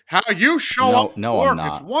 How you show up to work, I'm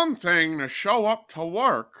not. It's one thing to show up to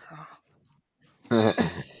work.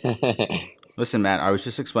 Listen, Matt, I was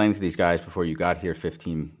just explaining to these guys before you got here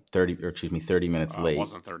 30 minutes late. It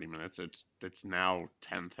wasn't 30 minutes. It's now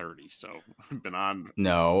 10:30, so I've been on.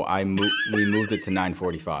 No, we moved it to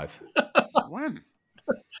 9:45. When?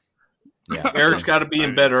 Yeah, Eric's got to be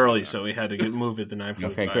in bed early, so we had to move it to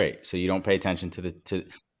 9:45. Okay, great. So you don't pay attention to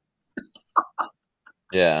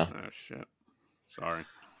Yeah. Oh, shit. Sorry.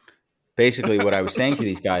 Basically, what I was saying to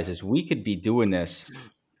these guys is we could be doing this.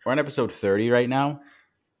 We're on episode 30 right now.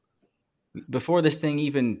 Before this thing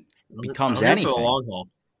even becomes anything, for the long haul.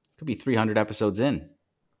 Could be 300 episodes in.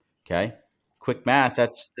 Okay, quick math.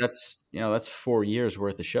 That's 4 years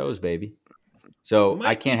worth of shows, baby. So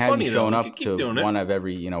I can't have you showing up to one of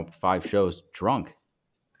every 5 shows drunk.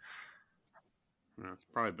 Yeah, it's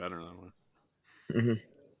probably better that way. Mm-hmm.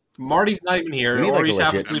 Marty's not even here, or he's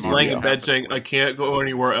half asleep laying in bed saying, "I can't go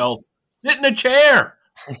anywhere else. Sit in a chair."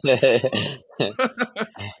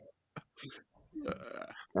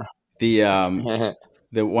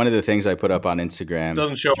 The one of the things I put up on Instagram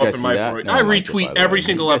doesn't show up in my story. I retweet every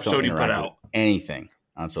single episode you put out. Anything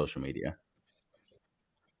on social media.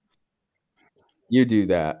 You do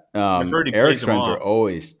that. Eric's friends are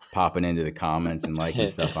always popping into the comments and liking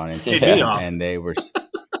stuff on Instagram, and they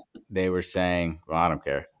were saying, well, I don't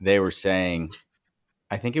care. They were saying,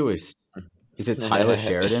 I think it was, is it Tyler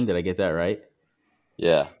Sheridan? Did I get that right?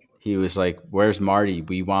 Yeah. He was like, "Where's Marty?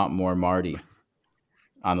 We want more Marty."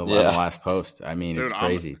 On the last post. I mean, dude, it's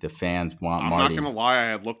crazy. The fans want Marty. I'm not going to lie.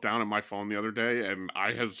 I had looked down at my phone the other day, and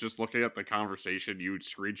I was just looking at the conversation you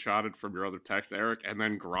screenshotted from your other text, Eric, and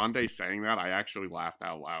then Grande saying that, I actually laughed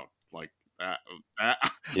out loud. Like, that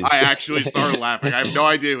I actually started laughing. I have no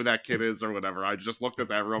idea who that kid is or whatever. I just looked at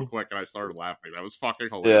that real quick, and I started laughing. That was fucking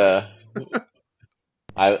hilarious.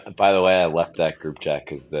 Yeah. By the way, I left that group chat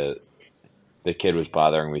because the kid was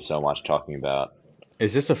bothering me so much talking about.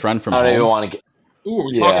 Is this a friend from I don't home? even want to get... Ooh, are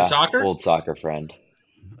we talking soccer? Old soccer friend.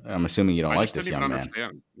 I'm assuming you don't like this young man.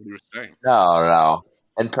 Understand what he was saying. No.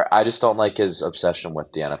 And I just don't like his obsession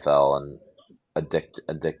with the NFL and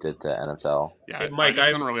addicted to NFL. Yeah, Mike,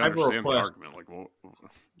 I don't really understand the argument. Like,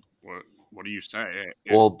 what do you say?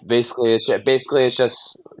 Yeah. Well, basically, it's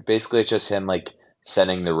just him like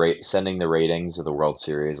sending the ratings of the World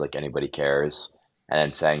Series like anybody cares, and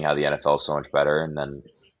then saying how the NFL is so much better, and then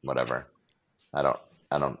whatever. I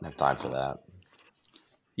don't have time for that.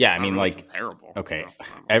 Yeah, I mean, like, terrible. Okay,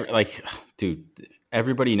 dude,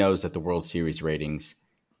 everybody knows that the World Series ratings,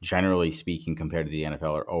 generally speaking, compared to the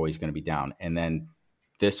NFL, are always going to be down. And then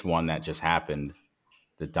this one that just happened,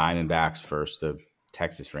 the Diamondbacks versus the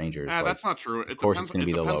Texas Rangers. That's not true. Of course, it's going to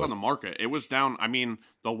be the lowest. It depends on the market. It was down. I mean,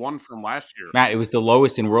 the one from last year, Matt, it was the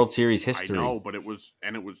lowest in World Series history. I know, but it was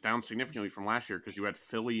down significantly from last year because you had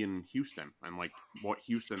Philly and Houston, and like what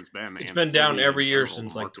Houston's been. It's been down every year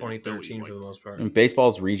since like 2013 for the most part. And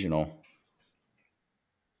baseball's regional.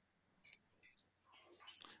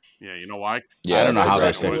 Yeah, you know why? Yeah, I don't know how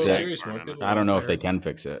they fix it. I don't know if they can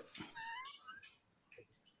fix it.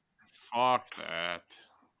 Fuck that.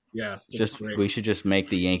 Yeah, we should just make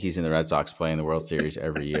the Yankees and the Red Sox play in the World Series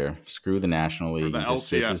every year. Screw the National League.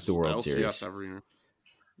 This is the World Series every year.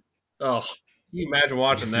 Oh, can you imagine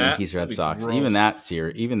watching that? Yankees Red Sox. Gross. Even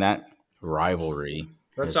that rivalry.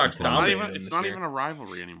 Red Sox dominate. It's not even a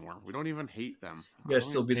rivalry anymore. We don't even hate them. You guys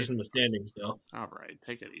still beat us in the standings, though. All right,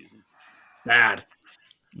 take it easy. Bad.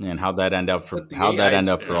 And how'd that end up for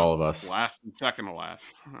all of us? Last and second to last.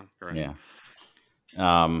 Great.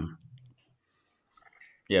 Yeah.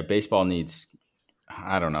 Yeah, baseball needs.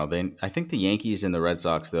 I don't know. I think the Yankees and the Red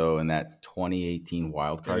Sox, though, in that 2018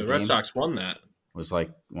 wild card game, the Red Sox won that. Was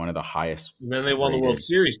like one of the highest. And then they won the World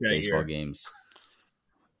Series that baseball year. Games.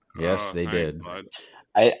 Yes, they did. Bud.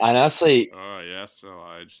 I honestly. Oh yes,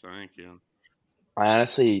 Elijah. Thank you. I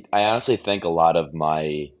honestly think a lot of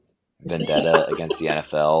my vendetta against the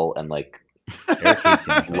NFL and like.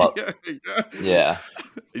 Yeah.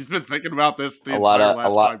 He's been thinking about this the entire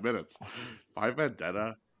last 5 minutes. My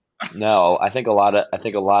vendetta. No, I think a lot of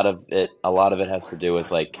it has to do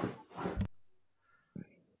with like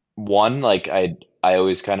one, like I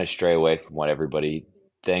always kind of stray away from what everybody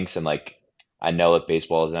thinks, and like I know that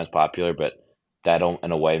baseball isn't as popular, but that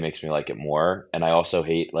in a way makes me like it more. And I also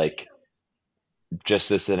hate like just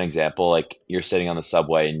this as an example, like you're sitting on the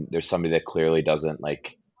subway and there's somebody that clearly doesn't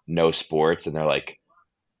like know sports, and they're like,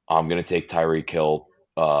 oh, I'm gonna take Tyreek Hill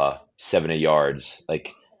 70 yards,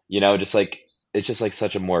 like, you know, just like it's just like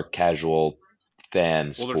such a more casual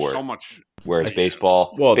fan sport. There's so much. Whereas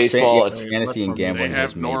baseball, fantasy and gambling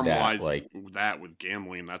has normalized made that with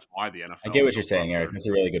gambling. That's why the NFL. I get what you're saying, Eric. That's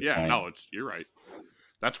a really good point. Yeah, no, you're right.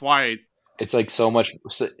 That's why it's like so much.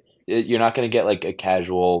 You're not going to get like a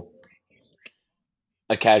casual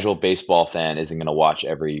baseball fan isn't going to watch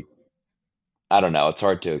every. I don't know. It's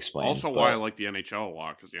hard to explain. Also, why I like the NHL a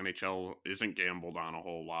lot, because the NHL isn't gambled on a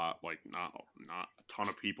whole lot. Like, not a ton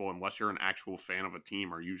of people, unless you're an actual fan of a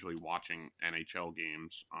team, are usually watching NHL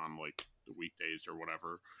games on like the weekdays or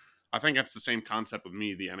whatever. I think that's the same concept with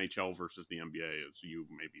me. The NHL versus the NBA is you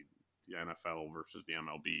maybe the NFL versus the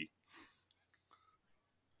MLB.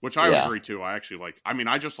 Which I agree too. I actually like. I mean,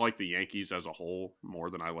 I just like the Yankees as a whole more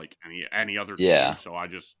than I like any other team. Yeah. So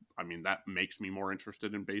that makes me more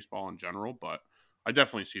interested in baseball in general. But I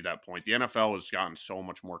definitely see that point. The NFL has gotten so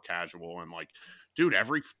much more casual, and like, dude,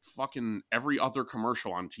 every other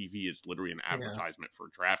commercial on TV is literally an advertisement for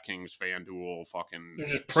DraftKings, FanDuel, fucking. They're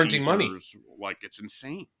just printing money. Like, it's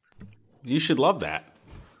insane. You should love that.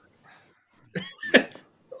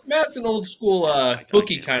 Matt's an old school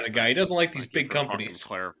bookie kind of guy. He doesn't like these big companies.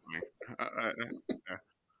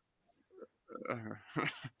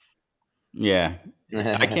 Yeah,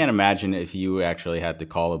 I can't imagine if you actually had to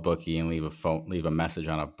call a bookie and leave a message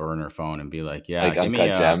on a burner phone and be like, "Yeah, like give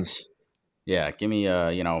Uncut Gems." Yeah, give me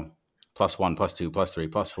 +1, +2, +3,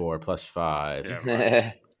 +4, +5.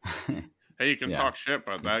 Yeah, hey, you can talk shit,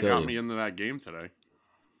 but that got me into that game today.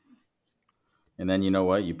 And then you know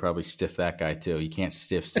what? You probably stiff that guy too. You can't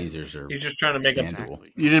stiff Caesars or. You're just trying to make him.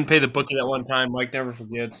 Exactly. You didn't pay the bookie that one time. Mike never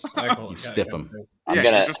forgets. You stiff him. I'm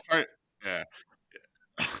gonna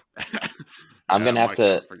have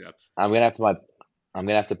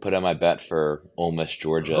to put in my bet for Ole Miss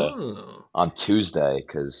Georgia on Tuesday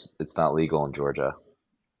because it's not legal in Georgia.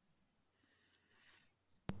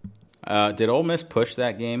 Did Ole Miss push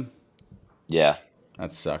that game? Yeah,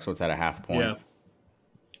 that sucks. What's that, a half point? Yeah.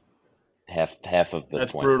 Half of the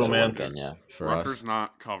That's points brutal, that man. Been, yeah. For Rutgers us,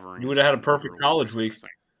 not covering. You would have had a perfect college week.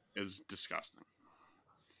 Is disgusting.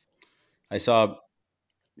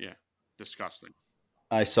 Disgusting.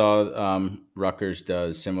 I saw Rutgers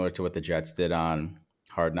does similar to what the Jets did on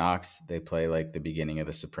Hard Knocks. They play like the beginning of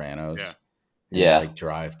The Sopranos. Yeah. Like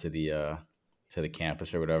drive to the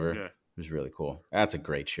campus or whatever. Yeah. It was really cool. That's a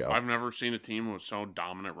great show. I've never seen a team who was so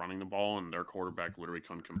dominant running the ball, and their quarterback literally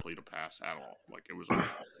couldn't complete a pass at all. Like it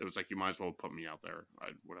was like you might as well put me out there. I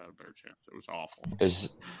would have had a better chance. It was awful.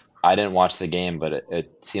 I didn't watch the game, but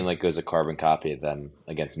it seemed like it was a carbon copy of them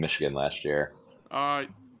against Michigan last year.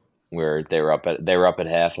 Where they were up at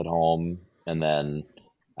half at home, and then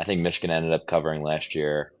I think Michigan ended up covering last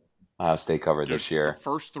year. Ohio State covered this year. The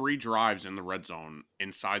first 3 drives in the red zone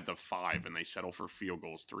inside the 5, and they settle for field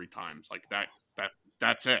goals 3 times. Like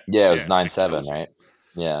that's it. Yeah, it was 9-7, right?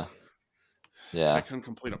 Yeah. I couldn't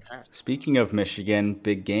complete a pass. Speaking of Michigan,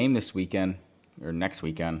 big game this weekend or next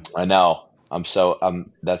weekend. I know.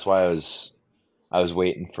 That's why I was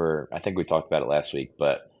waiting for. I think we talked about it last week,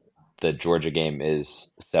 but the Georgia game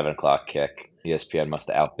is 7:00 kick. ESPN must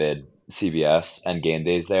have outbid CBS and game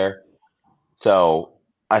days there. So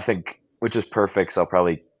I think, which is perfect. So I'll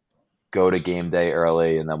probably go to game day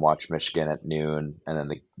early and then watch Michigan at noon, and then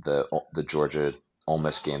the Georgia Ole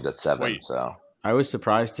Miss games at 7. Wait. So I was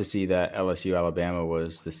surprised to see that LSU Alabama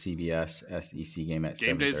was the CBS SEC game at 7:30.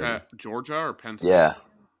 Game days at Georgia or Penn State? Yeah,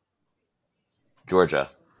 Georgia.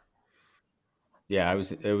 Yeah,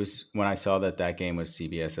 it was when I saw that game was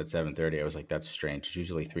CBS at 7:30. I was like, that's strange. It's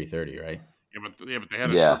usually 3:30, right? Yeah, but they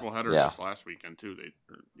had a triple header this last weekend too.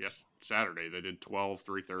 Saturday they did 12,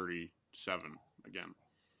 3:30, 7 again.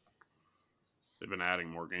 They've been adding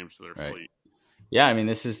more games to their slate. Yeah, I mean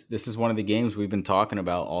this is one of the games we've been talking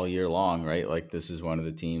about all year long, right? Like this is one of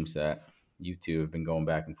the teams that you two have been going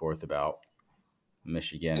back and forth about.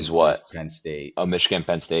 Michigan is what? Penn State. Oh, Michigan,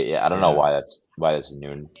 Penn State. Yeah, I don't know why it's a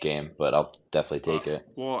noon game, but I'll definitely take it.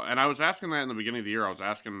 Well, and I was asking that in the beginning of the year. I was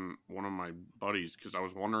asking one of my buddies because I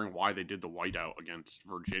was wondering why they did the whiteout against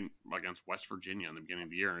West Virginia in the beginning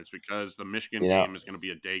of the year, and it's because the Michigan game is going to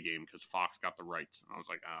be a day game because Fox got the rights. And I was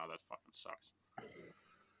like, that fucking sucks.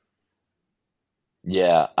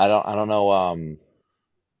 Yeah, I don't know.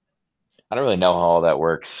 I don't really know how all that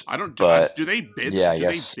works. Do they bid? Yeah,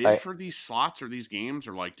 do they bid for these slots or these games,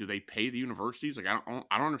 or like do they pay the universities? Like I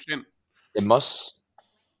don't understand. It must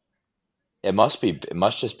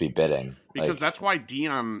just be bidding. Because that's why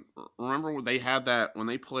Dion. Remember when they had that when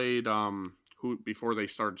they played before they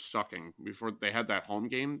started sucking, before they had that home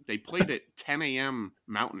game, they played at 10 a.m.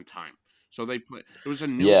 Mountain Time. So it was a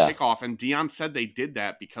new kickoff, and Dion said they did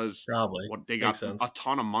that because they got a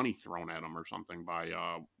ton of money thrown at them or something by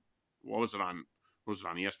what was it on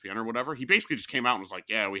ESPN or whatever? He basically just came out and was like,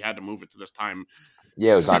 "Yeah, we had to move it to this time."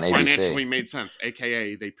 Yeah, it was on ABC. Financially made sense,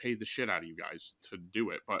 aka they paid the shit out of you guys to do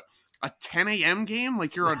it. But a 10 a.m. game,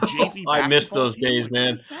 like you're a JV. I miss those days,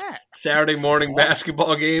 man. Saturday morning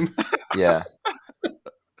basketball game. Yeah.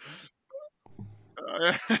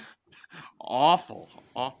 Awful.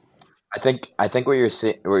 I think what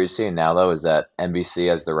you're seeing now though is that NBC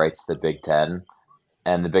has the rights to the Big Ten,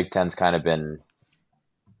 and the Big Ten's kind of been.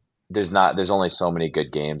 There's only so many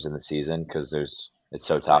good games in the season because it's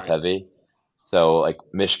so top heavy. So like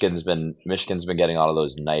Michigan's been getting all of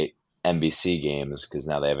those night NBC games because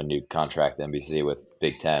now they have a new contract NBC with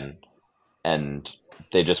Big Ten, and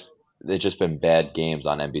they've just been bad games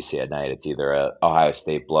on NBC at night. It's either a Ohio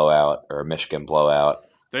State blowout or a Michigan blowout.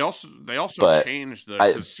 They also changed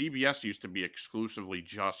because CBS used to be exclusively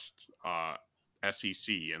just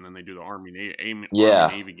SEC, and then they do the Army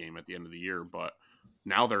Navy game at the end of the year. But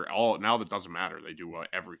now that doesn't matter. They do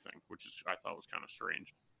everything, which I thought was kind of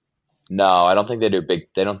strange. No, I don't think they do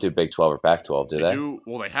They don't do Big 12 or Pac-12, do they?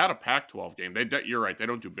 Well, they had a Pac-12 game. You're right. They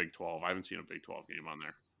don't do Big 12. I haven't seen a Big 12 game on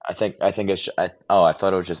there. I think it's. I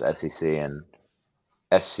thought it was just SEC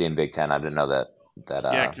and Big Ten. I didn't know that.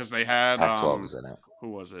 Yeah, because they had Pac-12 was in it. Who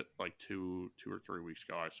was it? Like 2 or 3 weeks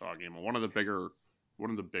ago, I saw a game. One of the bigger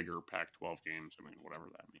Pac-12 games. I mean, whatever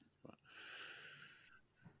that means. But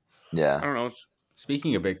yeah, I don't know.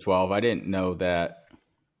 Speaking of Big 12, I didn't know that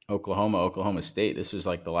Oklahoma State, this was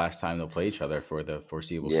like the last time they'll play each other for the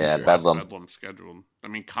foreseeable future. Yeah, Bedlam scheduled. I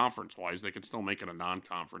mean, conference-wise, they could still make it a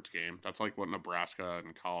non-conference game. That's like what Nebraska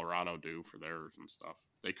and Colorado do for theirs and stuff.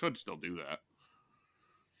 They could still do that.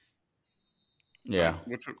 Yeah.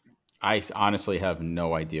 I honestly have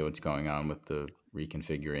no idea what's going on with the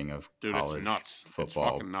reconfiguring of college it's nuts. football.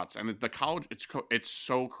 It's fucking nuts. And the college, it's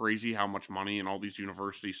so crazy how much money, and all these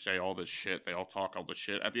universities say all this shit. They all talk all this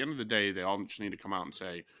shit. At the end of the day, they all just need to come out and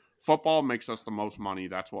say, football makes us the most money.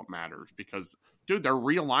 That's what matters. Because, dude, they're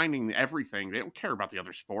realigning everything. They don't care about the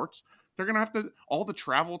other sports. They're going to have to, all the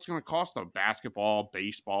travel it's going to cost them. Basketball,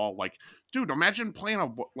 baseball. Like, dude, imagine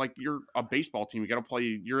playing you're a baseball team. You got to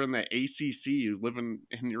play, you're in the ACC,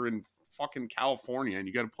 you're in fucking California, and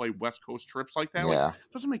you got to play West Coast trips like that. Yeah. Like,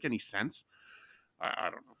 it doesn't make any sense. I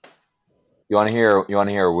don't know. You want to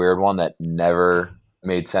hear a weird one that never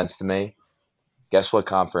made sense to me? Guess what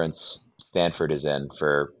conference Stanford is in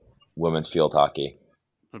for women's field hockey?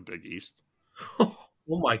 The Big East. Oh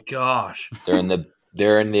my gosh.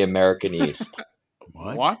 They're in the American East.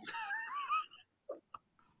 What?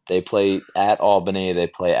 They play at Albany. They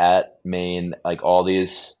play at Maine. Like all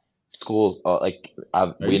these schools.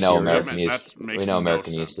 We know American East. We know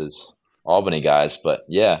American East is Albany guys, but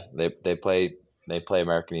yeah, they play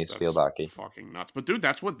American East field hockey. Fucking nuts. But dude,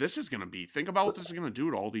 that's what this is going to be. Think about what this is going to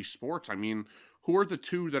do to all these sports. I mean, who are the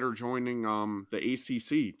two that are joining the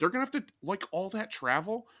ACC? They're going to have to, like, all that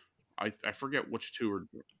travel. I forget which two are.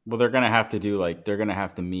 Well, they're going to have to do, like, they're going to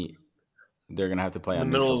have to meet. They're going to have to play on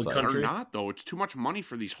the middle of the site. country. They're not, though. It's too much money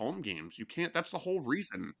for these home games. You can't. That's the whole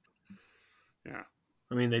reason. Yeah.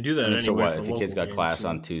 I mean, they do that anyway. So what? If your kid's got class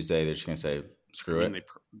on Tuesday, they're just going to say, screw it?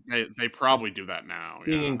 They probably do that now.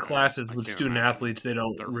 Being in classes with student athletes, they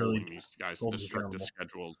don't really these guys to strict the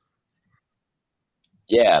schedules.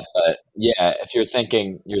 Yeah, but if you're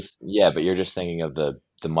thinking, but you're just thinking of the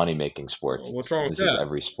money-making sports. Well, what's wrong with that? Is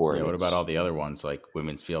every sport. Yeah, what about all the other ones like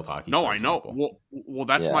women's field hockey? No, I know. Well,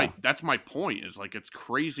 that's my point. Is like it's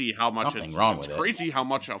crazy how much how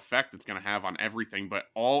much effect it's going to have on everything. But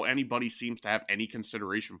all anybody seems to have any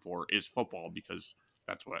consideration for is football because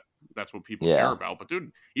that's what people care about. But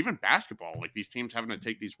dude, even basketball, like these teams having to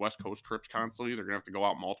take these West Coast trips constantly, they're gonna have to go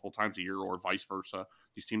out multiple times a year, or vice versa.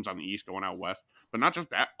 These teams on the East going out west, but not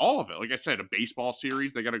just that. All of it, like I said, a baseball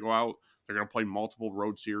series, they got to go out. They're gonna play multiple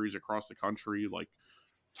road series across the country. Like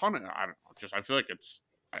ton of, I don't know. I feel like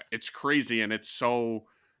it's crazy, and it's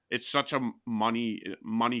such a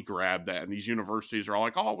money grab that, and these universities are all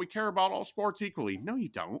like, oh, we care about all sports equally. No, you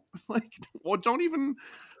don't.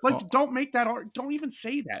 Don't make that. Don't even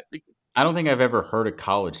say that. I don't think I've ever heard a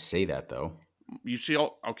college say that though. You see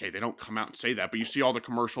they don't come out and say that, but you see all the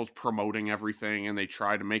commercials promoting everything, and they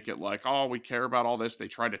try to make it like, oh, we care about all this. They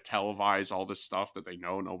try to televise all this stuff that they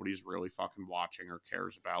know nobody's really fucking watching or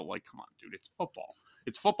cares about. Like, come on, dude, it's football.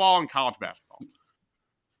 It's football and college basketball.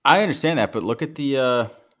 I understand that, but look at the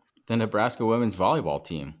Nebraska women's volleyball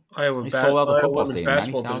team. They sold out the football stadium,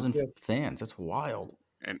 90,000 fans. That's wild.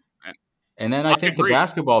 And then I think the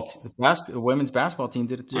women's basketball team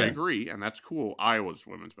did it too. I agree, and that's cool. Iowa's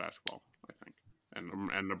women's basketball, I think,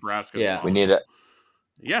 and Nebraska. Yeah, we need it.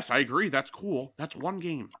 Yes, I agree. That's cool. That's one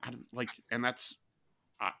game. And that's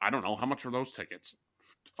I don't know how much are those tickets.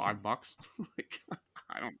 $5.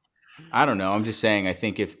 I don't know. I'm just saying. I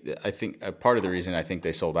think part of the reason I think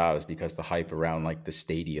they sold out is because the hype around like the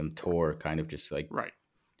stadium tour kind of just like right.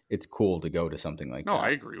 It's cool to go to something like that. No, I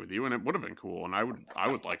agree with you, and it would have been cool, and I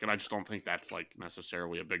would like it. I just don't think that's like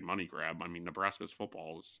necessarily a big money grab. I mean, Nebraska's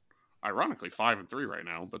football is ironically 5-3 right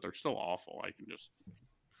now, but they're still awful. I can just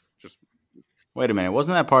wait a minute.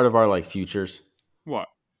 Wasn't that part of our like futures? What?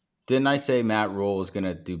 Didn't I say Matt Rule is going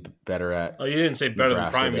to do better at? Oh, you didn't say better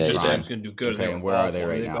than Prime. You just said he was going to do good. Okay, and where are they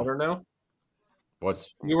right now? Better now?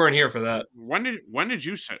 You weren't here for that. When did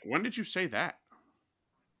you say that?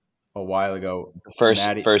 a while ago.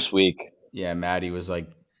 First week. Yeah, Maddie was like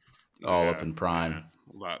all up in prime. Yeah.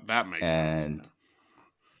 Well, that makes sense.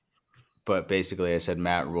 But basically, I said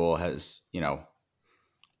Matt Rule has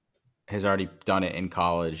already done it in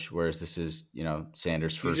college, whereas this is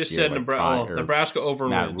Sanders' first year. You just said Nebraska over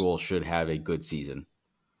Matt Rule should have a good season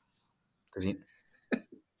because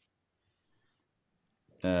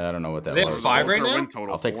I don't know what that they was. Have 5 right now?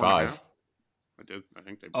 I'll take 5. I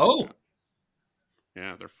think they.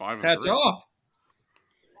 Yeah, they're 5. Hats off.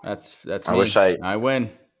 That's I me. wish I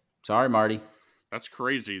win. Sorry, Marty. That's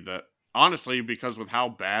crazy. That honestly, because with how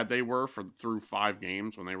bad they were through 5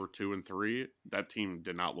 games when they were 2-3, that team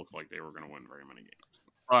did not look like they were going to win very many games.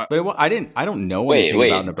 But I don't know anything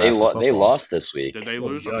about Nebraska football. They lost this week. Did they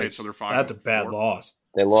lose? Okay, so they're 5. That's a bad loss.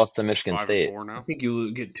 They lost to Michigan State. I think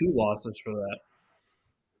you get 2 losses for that.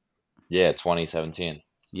 Yeah, 2017.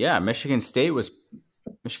 Yeah, Michigan State was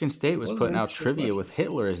putting out trivia with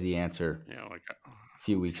Hitler as the answer. Yeah, like a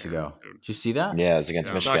few weeks ago. Did you see that? Yeah, it was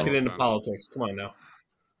against Michigan. Not get into politics. Come on now.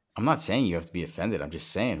 I'm not saying you have to be offended. I'm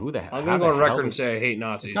just saying who the hell. I'm going to go on record and say I hate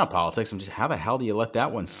Nazis. It's not politics. I'm just how the hell do you let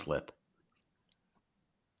that one slip?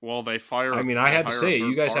 Well, they fire. I mean, I had to say it.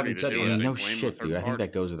 You guys haven't said it yet. No shit, dude. I think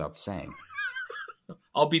that goes without saying.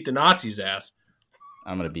 I'll beat the Nazis' ass.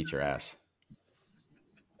 I'm going to beat your ass.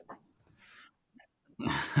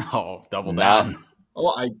 Oh, double down.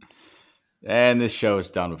 And this show is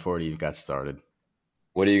done before it even got started.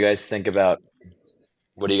 What do you guys think about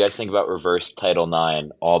reverse Title IX,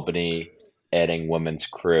 Albany adding women's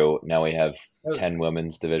crew? Now we have 10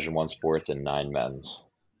 women's Division I sports and 9 men's.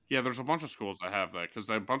 Yeah, there's a bunch of schools that have that because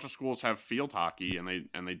a bunch of schools have field hockey and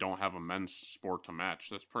they don't have a men's sport to match.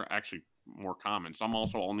 That's actually more common. Some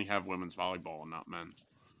also only have women's volleyball and not men's.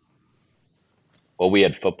 Well, we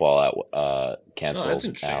had football canceled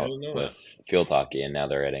out with with field hockey, and now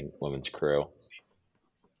they're adding women's crew.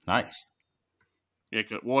 Nice. Yeah,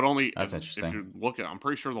 well, it only that's interesting. If you look at, I'm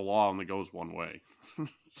pretty sure the law only goes one way,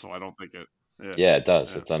 so I don't think it. Yeah, it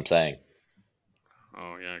does. Yeah. That's what I'm saying.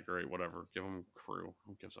 Oh yeah, great. Whatever. Give them crew.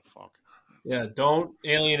 Who gives a fuck? Yeah, don't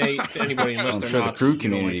alienate anybody unless they're sure not. The crew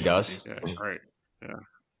community does. Yeah, great. Yeah.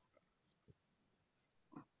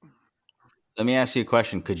 Let me ask you a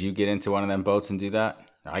question. Could you get into one of them boats and do that?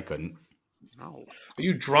 I couldn't. No. Are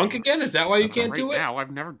you drunk again? Is that why you can't do it? Now,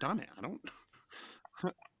 I've never done it. I don't.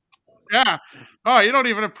 Yeah. Oh, you don't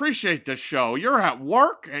even appreciate this show. You're at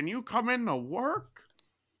work and you come into work.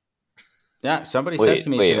 Yeah, somebody said to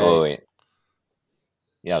me today. Wait.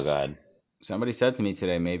 Yeah, go ahead. Somebody said to me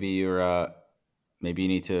today, maybe you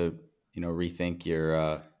need to, rethink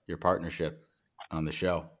your partnership on the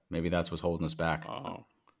show. Maybe that's what's holding us back. Oh.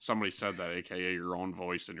 Somebody said that, aka your own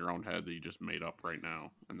voice in your own head that you just made up right now,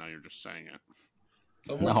 and now you're just saying it.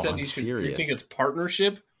 Someone said you should rethink its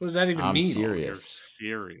partnership? What does that even mean? Serious. Oh, you're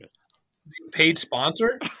serious. Paid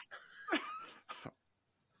sponsor?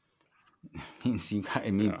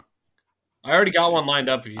 It means. I already got one lined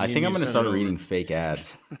up. I think I'm going to start reading fake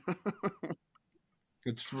ads.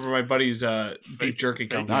 It's for my buddy's beef jerky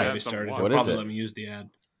company that he started. They'll probably let me use the ad.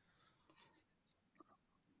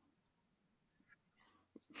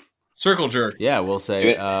 Circle Jerk. Yeah, we'll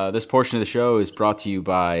say this portion of the show is brought to you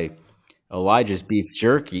by Elijah's Beef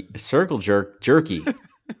Jerky. Circle Jerk Jerky.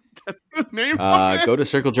 That's the name of it. Go to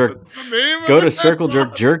Circle Jerk. Go to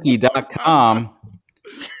circlejerkjerky.com.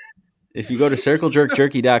 If you go to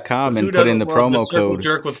circlejerkjerky.com and put in the promo code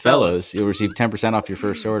fellas, you'll receive 10% off your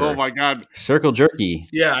first order. Oh my god. Circle Jerky.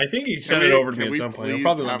 Yeah, I think he sent it over to me at some point. He'll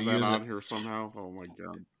probably let me use it here somehow. Oh my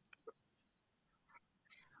god.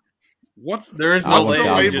 There is no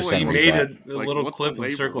label. He made a little clip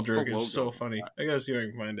of Circle Jerk. It's so funny. I gotta see if I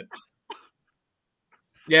can find it.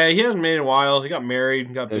 Yeah, he hasn't made it in a while. He got married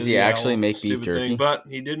and got busy. Does he actually make beef jerky? But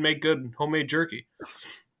he did make good homemade jerky.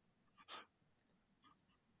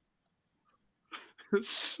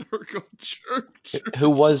 Circle Jerk.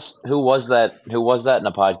 Who was that in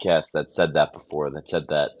a podcast that said that before? That said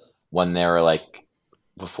that when they were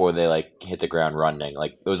before they hit the ground running,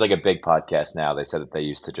 it was a big podcast. Now they said that they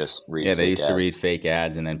used to just read. Yeah, they used to read fake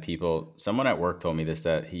ads, and then someone at work told me this,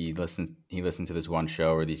 that he listened to this one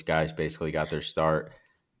show where these guys basically got their start,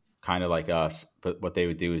 kind of like us. But what they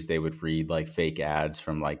would do is they would read fake ads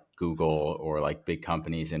from Google or big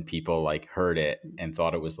companies, and people heard it and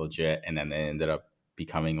thought it was legit, and then they ended up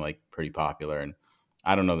becoming pretty popular. And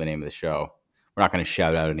I don't know the name of the show. We're not going to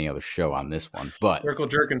shout out any other show on this one, but Circle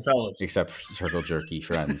Jerk and Fellas, except for Circle Jerky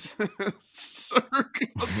friends.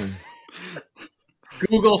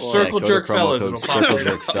 Google Circle Jerk Fellas. It'll pop Circle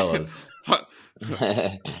Jerk Fellas.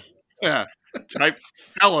 Yeah, type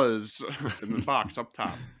fellas in the box up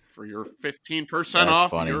top for your 15%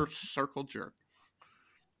 off your Circle Jerk.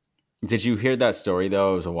 Did you hear that story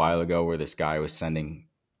though? It was a while ago where this guy was sending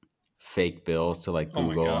fake bills to like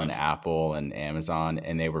Google and Apple and Amazon,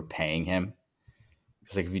 and they were paying him.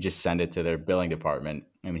 Because like if you just send it to their billing department,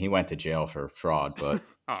 I mean, he went to jail for fraud, but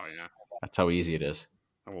oh yeah, that's how easy it is.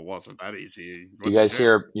 Oh, it wasn't that easy. You guys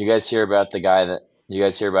hear about the guy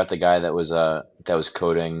that was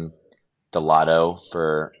coding the lotto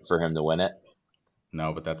for him to win it?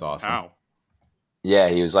 No, but that's awesome. How? Yeah,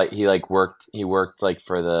 he worked like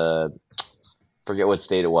for the, forget what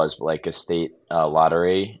state it was, but like a state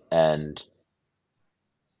lottery, and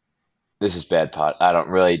this is bad pot. I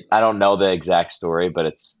don't know the exact story, but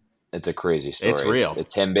it's a crazy story. It's real.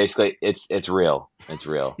 It's him basically. It's real. It's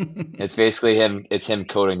real. It's basically him. It's him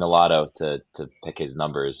coding the lotto to pick his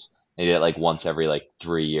numbers. He did it like once every like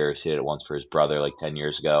 3 years. He did it once for his brother like 10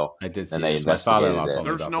 years ago. I did see this. My father-in-law told me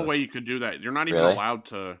There's about no this. way you could do that. You're not even allowed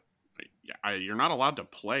to. You're not allowed to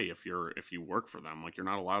play if you work for them. Like you're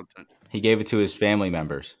not allowed to. He gave it to his family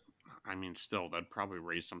members. I mean, still, that'd probably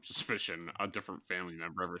raise some suspicion. A different family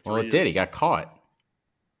member every 3 years. Well, it did. He got caught.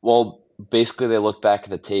 Well, basically, they looked back at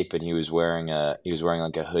the tape, and he was wearing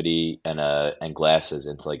like a hoodie and glasses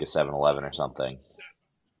into like a 7-Eleven or something.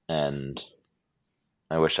 And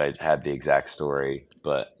I wish I had the exact story,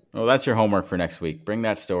 but well, that's your homework for next week. Bring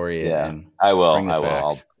that story in. And I will. Bring the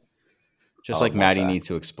facts. Just like Maddie needs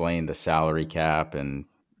to explain the salary cap and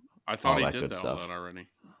I thought all he that good all stuff. That already.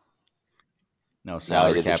 No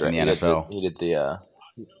salary cap in the NFL. He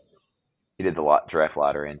did the draft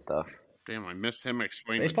lottery and stuff. Damn, I missed him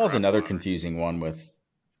explaining. Baseball's another confusing one with.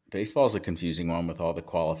 Baseball's a confusing one with all the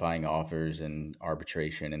qualifying offers and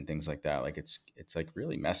arbitration and things like that. Like it's like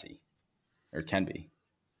really messy, or can be.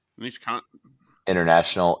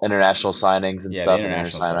 International signings and stuff,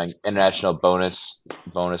 and international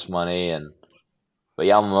bonus money, but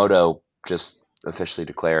Yamamoto just officially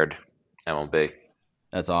declared MLB.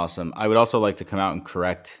 That's awesome. I would also like to come out and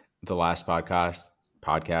correct the last podcast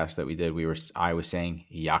that we did. I was saying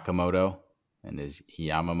Yakamoto and is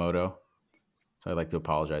Yamamoto. So I'd like to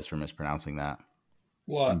apologize for mispronouncing that.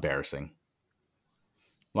 What? Embarrassing.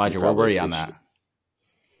 Elijah, where were you on that?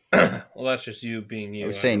 Well, that's just you being you. I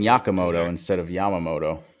was saying Yakamoto instead of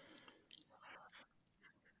Yamamoto.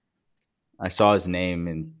 I saw his name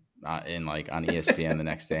in like on ESPN the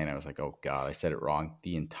next day, and I was like, "Oh God, I said it wrong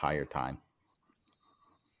the entire time."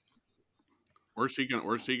 Where's he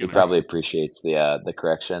gonna? He probably appreciates the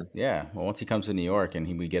correction. Yeah. Well, once he comes to New York and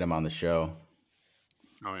we get him on the show.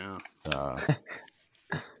 Oh yeah.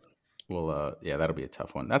 Yeah, that'll be a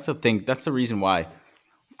tough one. That's the thing. That's the reason why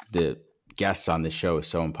the guests on this show is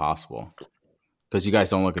so impossible, because you guys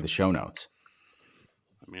don't look at the show notes.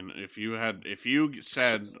 I mean, if you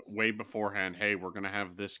said way beforehand, hey, we're going to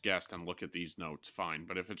have this guest and look at these notes, fine.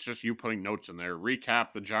 But if it's just you putting notes in there,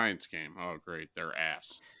 recap the Giants game. Oh, great. They're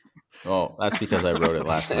ass. Well, that's because I wrote it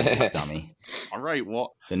last night, you dummy. All right.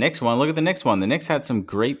 Well, the Knicks one. Look at the Knicks one. The Knicks had some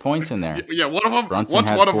great points in there. Yeah, one of them. Brunson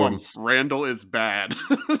what's one of them? Randle is bad.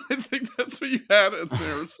 I think that's what you had in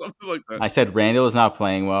there, or something like that. I said Randle is not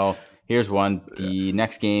playing well. Here's one. The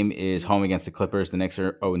next game is home against the Clippers. The Knicks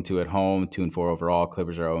are 0-2 at home, 2-4 overall.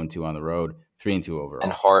 Clippers are 0-2 on the road, 3-2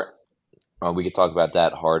 overall. And we could talk about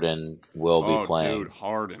that. Harden will be playing. Dude,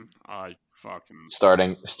 Harden. I fucking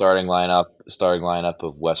starting lineup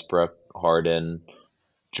of Westbrook, Harden,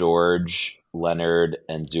 George, Leonard,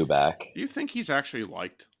 and Zubac. Do you think he's actually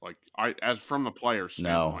liked? Like, as from the player's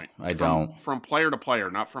standpoint? No, I don't. From player to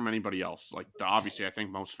player, not from anybody else. Like, obviously, I think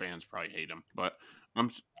most fans probably hate him, but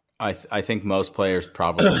I think most players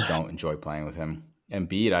probably don't enjoy playing with him.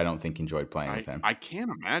 Embiid, I don't think enjoyed playing with him. I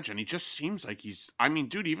can't imagine. He just seems like he's. I mean,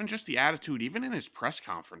 dude, even just the attitude, even in his press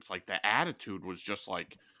conference, like the attitude was just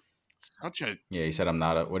like such a. Yeah, he said, "I'm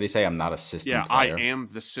not a." What did he say? I'm not a system. Yeah, player. I am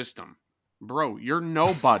the system, bro. You're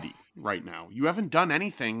nobody right now. You haven't done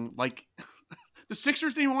anything. Like the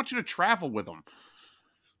Sixers didn't even want you to travel with them.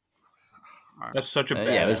 That's such a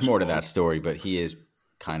bad. Yeah, there's more to that story, but he is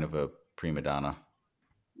kind of a prima donna.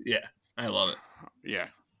 Yeah, I love it. Yeah,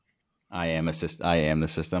 I am the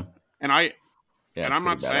system, and I'm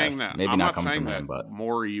not saying that. Maybe I'm not coming from that him, but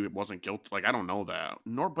Morey wasn't guilty. Like I don't know that.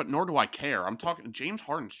 Nor do I care. I'm talking James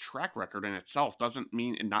Harden's track record in itself doesn't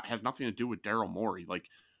mean has nothing to do with Daryl Morey. Like,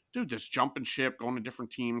 dude, this jumping ship, going to different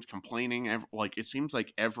teams, complaining. Like it seems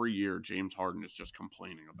like every year James Harden is just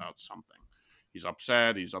complaining about something. He's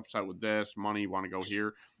upset. He's upset with this money. Want to go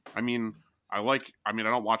here? I mean, I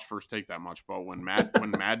don't watch First Take that much, but when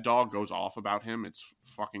Mad Dog goes off about him, it's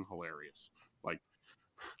fucking hilarious. Like,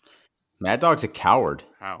 Mad Dog's a coward.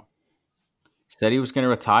 How? Said he was going to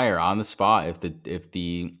retire on the spot if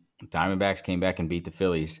the Diamondbacks came back and beat the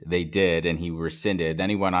Phillies. They did, and he rescinded. Then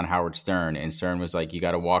he went on Howard Stern, and Stern was like, you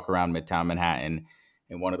got to walk around Midtown Manhattan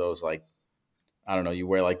in one of those, like, I don't know, you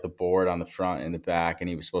wear like the board on the front and the back, and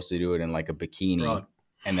he was supposed to do it in like a bikini. Right.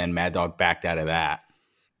 And then Mad Dog backed out of that.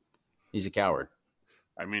 He's a coward.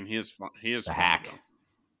 I mean, he is a hack. Though.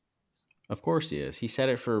 Of course he is. He said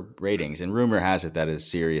it for ratings, and rumor has it that his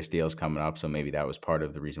serious deal's coming up, so maybe that was part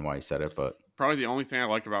of the reason why he said it. But probably the only thing I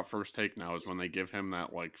like about First Take now is when they give him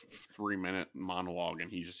that like 3-minute monologue, and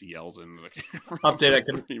he just yells into the camera. Update.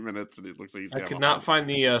 For 3 minutes, and it looks like he's. I could not find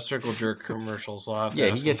the Circle Jerk commercials. So I'll have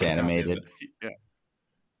to he gets animated. Yeah.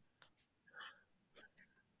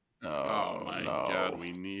 Oh my God,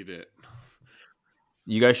 we need it.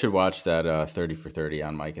 You guys should watch that 30 for 30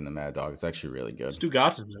 on Mike and the Mad Dog. It's actually really good. Stu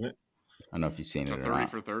Gatz is in it. I don't know if you've seen it or not. 30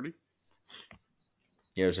 for 30?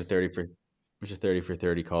 Yeah, there's a 30 for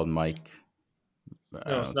 30 called Mike.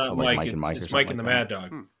 No, it's not Mike. Mike and Mike. It's Mike and the Mad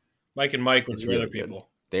Dog. Mike and Mike was the other people.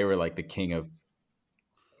 They were like the king of.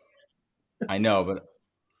 I know, but.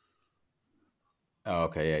 Oh,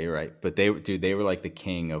 okay, yeah, you're right. But they were like the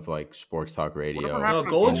king of like sports talk radio. No,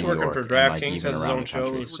 Gold's working for DraftKings, has his own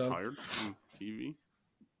show. Retired from TV.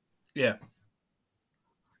 Yeah.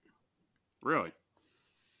 Really?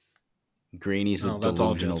 Greeny's a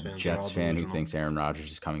delusional Jets fan who thinks Aaron Rodgers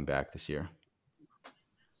is coming back this year.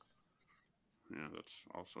 Yeah, that's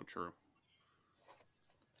also true.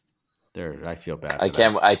 I feel bad.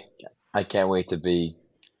 I can't wait to be.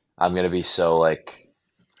 I'm gonna be so like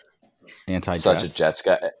anti-Jets. Such a Jets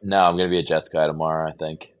guy. No, I'm gonna be a Jets guy tomorrow, I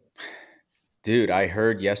think. Dude, I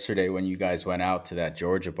heard yesterday when you guys went out to that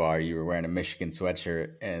Georgia bar, you were wearing a Michigan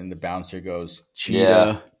sweatshirt, and the bouncer goes, "Cheetah,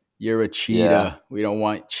 yeah. You're a cheetah. Yeah. We don't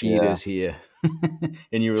want cheetahs here."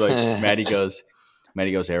 And you were like, Maddie goes,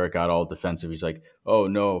 Eric got all defensive. He's like, "Oh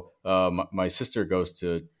no, my sister goes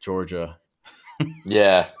to Georgia."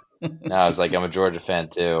 Yeah. No, I was like, I'm a Georgia fan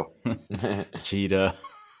too. Cheetah.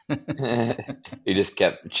 He just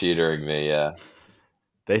kept cheatering me. Yeah.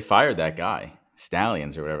 They fired that guy,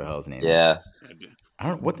 Stallions or whatever the hell his name is. Yeah. I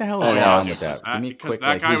don't. What the hell is going on with that? Give me a quick.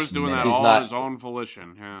 That guy was doing that all on his own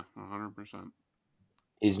volition. Yeah, 100%.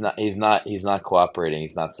 He's not cooperating.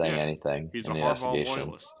 He's not saying anything in the investigation,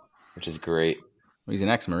 loyalist. Which is great. Well, he's an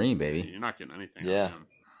ex-Marine, baby. You're not getting anything. Yeah.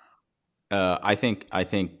 I think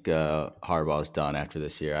Harbaugh's done after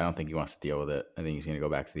this year. I don't think he wants to deal with it. I think he's going to go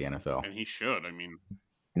back to the NFL. And he should. I mean,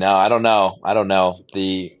 no, I don't know.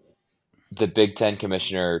 The Big Ten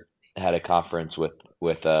commissioner had a conference with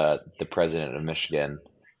the president of Michigan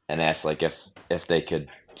and asked like if they could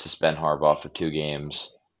suspend Harbaugh for 2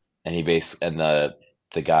 games, and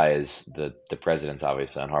the guy is the president's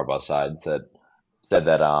obviously on Harbaugh's side said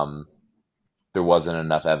that there wasn't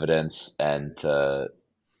enough evidence and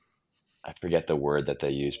I forget the word that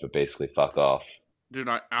they used, but basically fuck off. Dude,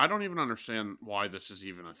 I don't even understand why this is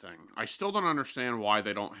even a thing. I still don't understand why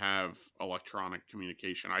they don't have electronic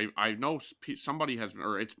communication. I know somebody has,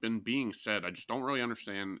 or it's been being said. I just don't really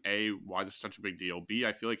understand, A, why this is such a big deal. B,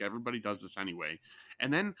 I feel like everybody does this anyway.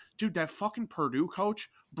 And then, dude, that fucking Purdue coach,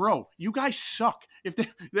 bro, you guys suck. If they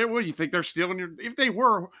what do you think they're stealing your? If they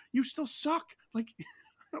were, you still suck. Like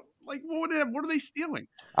what are they stealing?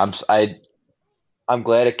 I'm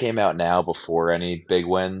glad it came out now before any big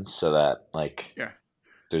wins, so that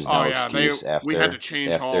there's no excuse after. We had to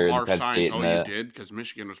change all of our signs. You did because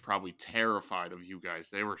Michigan was probably terrified of you guys.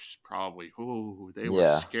 They were probably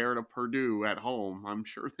were scared of Purdue at home. I'm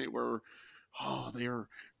sure they were. Their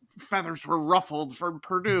feathers were ruffled for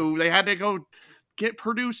Purdue. They had to go get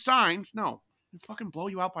Purdue signs. No, they fucking blow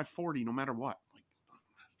you out by 40 no matter what.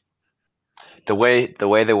 The way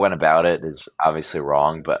they went about it is obviously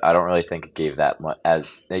wrong, but I don't really think it gave that much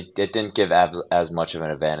it didn't give as much of an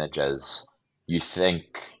advantage as you think,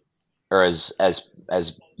 or as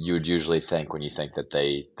you would usually think when you think that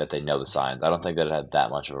they know the signs. I don't think that it had that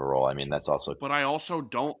much of a role. I mean, that's also. But I also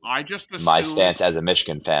don't. I just assumed, my stance as a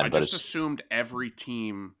Michigan fan. I just assumed every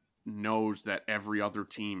team knows that every other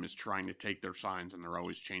team is trying to take their signs and they're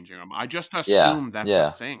always changing them. I just assumed that's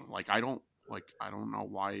a thing. I don't know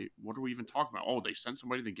why. What are we even talking about? Oh, they sent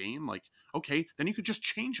somebody to the game? Okay, then you could just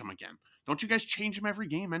change them again. Don't you guys change them every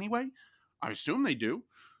game anyway? I assume they do.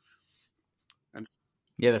 And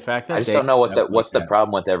yeah, the fact that I just don't know what's the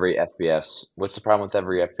problem with every FBS. What's the problem with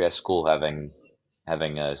every FBS school having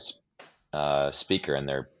a speaker in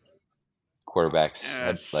their quarterbacks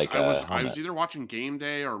I was either watching Game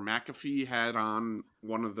Day or McAfee had on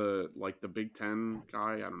one of the the Big Ten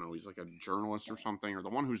guy. I don't know. He's like a journalist or something, or the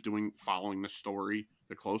one who's following the story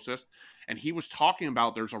the closest. And he was talking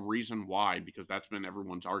about there's a reason why, because that's been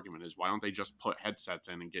everyone's argument is why don't they just put headsets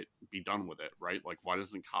in and be done with it, right? Like why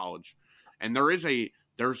doesn't college? And there's a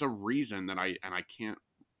reason that I can't.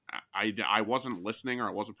 I wasn't listening or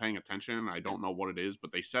I wasn't paying attention. I don't know what it is,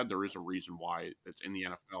 but they said there is a reason why it's in the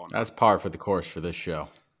NFL. That's par for the course for this show.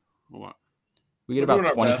 What? We get about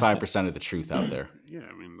 25% of the truth out there. Yeah,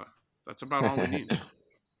 I mean, that's about all we need.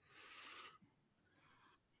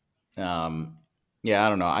 Yeah, I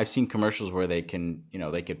don't know. I've seen commercials where they can,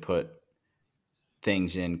 they could put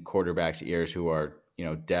things in quarterbacks' ears who are,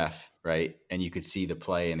 deaf, right? And you could see the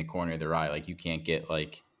play in the corner of their eye. Like you can't get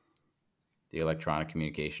the electronic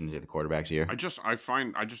communication to the quarterback's ear. I just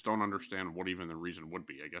don't understand what even the reason would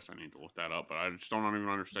be. I guess I need to look that up, but I just don't even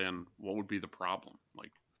understand what would be the problem.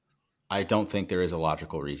 I don't think there is a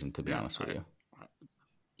logical reason, to be honest with you.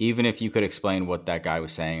 Even if you could explain what that guy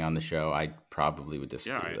was saying on the show, I probably would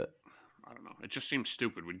disagree with it. I don't know. It just seems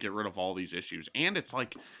stupid. We'd get rid of all these issues. And it's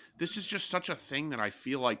this is just such a thing that I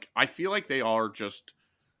feel like they are just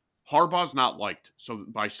Harbaugh's not liked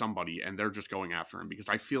by somebody, and they're just going after him because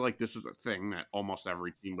I feel like this is a thing that almost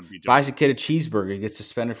every team would be doing. Buys a kid a cheeseburger, gets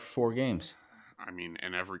suspended for 4 games. I mean,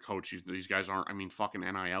 and every coach, these guys aren't. I mean, fucking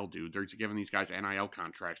NIL, dude. They're giving these guys NIL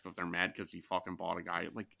contracts, but they're mad because he fucking bought a guy.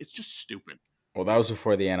 It's just stupid. Well, that was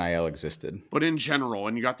before the NIL existed. But in general,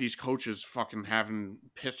 and you got these coaches fucking having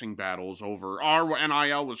pissing battles over our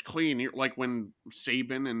NIL was clean. Like when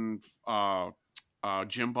Saban and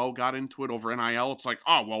Jimbo got into it over NIL, it's like,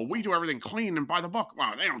 oh, well, we do everything clean and by the book.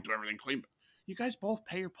 Wow, they don't do everything clean. You guys both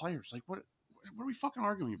pay your players. What are we fucking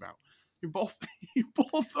arguing about? You both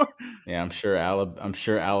are. Yeah, I'm sure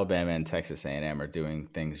Alabama and Texas A&M are doing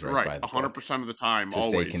things right by the 100% of the time. To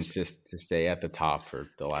always to stay at the top for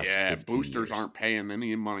the last 15 boosters years. Aren't paying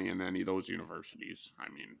any money in any of those universities. I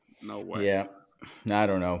mean, no way. Yeah, I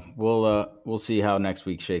don't know. We'll see how next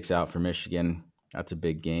week shakes out for Michigan. That's a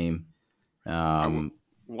big game.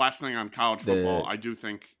 Last thing on college football, I do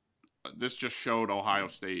think this just showed Ohio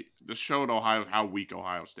State. This showed Ohio how weak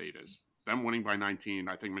Ohio State is. Them winning by 19,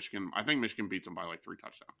 I think Michigan beats them by 3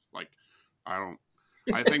 touchdowns.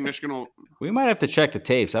 I think Michigan will. We might have to check the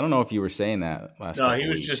tapes. I don't know if you were saying that last. No, he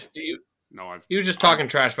was weeks. just. He was just talking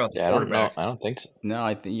trash about the quarterback. I don't think so. No,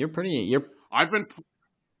 I think you're. I've been.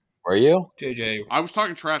 Were you? JJ. I was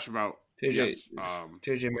talking trash about JJ.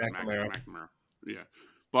 JJ McNamara. Yeah,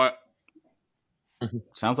 but.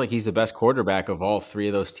 Sounds like he's the best quarterback of all 3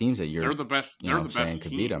 of those teams that they're the best. They're the best team to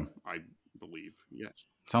beat him. I believe. Yes.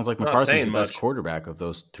 Sounds like McCarthy's the best quarterback of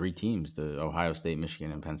those 3 teams: the Ohio State,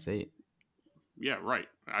 Michigan, and Penn State. Yeah, right.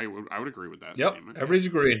 I would agree with that. Yep, statement. Everybody's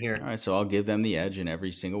agreeing here. All right, so I'll give them the edge in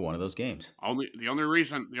every single one of those games. The only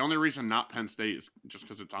reason not Penn State is just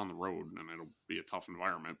because it's on the road and it'll be a tough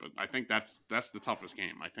environment. But I think that's the toughest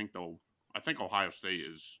game. I think Ohio State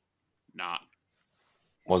is not.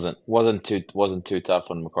 Wasn't too tough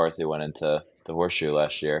when McCarthy went into the horseshoe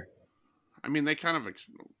last year. I mean, they kind of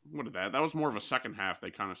what did that? That was more of a second half. They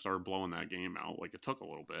kind of started blowing that game out. It took a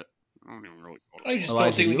little bit. I don't even really. I just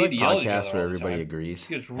don't think we need to yell at each other where everybody agrees.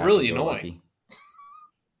 It's really annoying.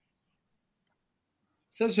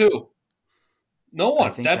 Says who? No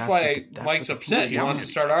one. That's why Mike's upset. He wants to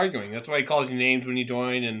start arguing. That's why he calls you names when you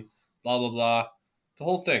join and blah blah blah. The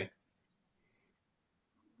whole thing.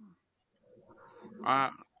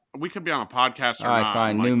 We could be on a podcast or all right, not.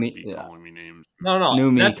 Fine. New me. Calling me names. No.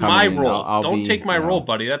 New me. That's my role. I'll don't take my role,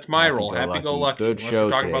 buddy. That's my role. Happy go lucky. Good show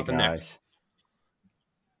today, about the Knicks.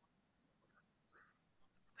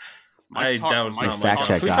 That was not fact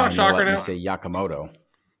check. Can we talk soccer now? Say Yakamoto.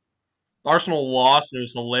 Arsenal lost and it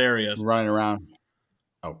was hilarious. Running around.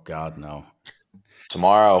 Oh God, no.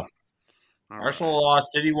 Tomorrow. Arsenal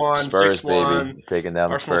lost. City won. Spurs, 6-1. baby. Taking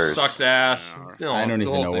down Arsenal the Spurs. Sucks ass. I don't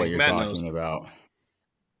even know what you're talking about.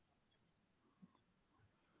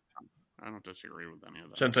 I don't disagree with any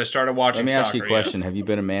of that. Since I started watching soccer. Let me ask you a question. Yes. Have you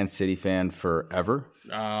been a Man City fan forever?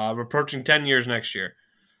 I'm approaching 10 years next year.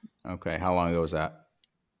 Okay. How long ago was that?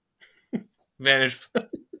 Vantage.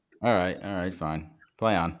 All right, fine.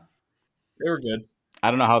 Play on. They were good.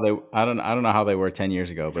 I don't know how they were 10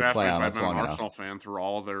 years ago, but play on. That's long enough. I've been an Arsenal fan through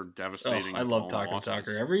all their devastating. I love talking losses.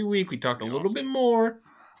 Soccer. Every week we talk a little bit more.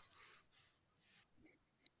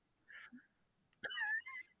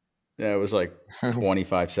 Yeah, it was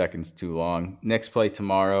 25 seconds too long. Knicks play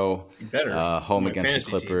tomorrow. Home against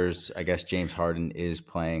the Clippers. Team. I guess James Harden is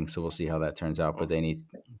playing, so we'll see how that turns out. But they need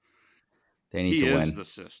to win. He is the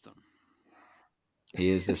system. He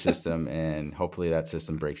is the system, and hopefully that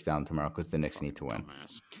system breaks down tomorrow because the Knicks need to win.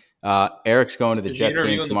 Eric's going to the Jets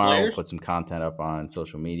game tomorrow. We'll put some content up on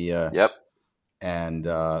social media. Yep. And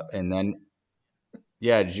then,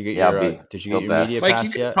 did you get your media Mike, pass you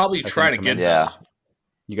could yet? probably try to get those.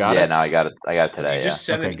 You got it? Yeah, no, I got it today. You just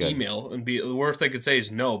send an email, and the worst they could say is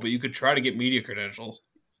no, but you could try to get media credentials.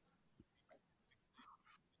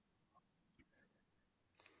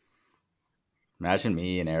 Imagine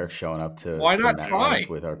me and Eric showing up to why not try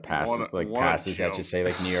with our passes that just say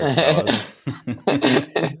like New York Fellas.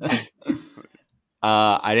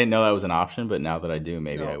 I didn't know that was an option, but now that I do,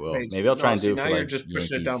 maybe I will. Maybe I'll try and do it for like just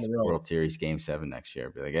Yankees it down the road. World Series Game 7 next year.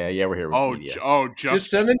 Be like, yeah, we're here with media. Just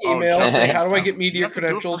send an email. Say, how do I get media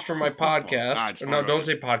credentials for my podcast? No, don't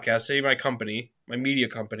say podcast. Say my company, my media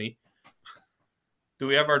company. Do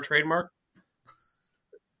we have our trademark?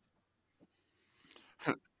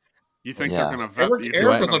 You think they're going to vet?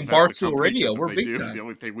 Eric was on Barstool Radio. We're big time. The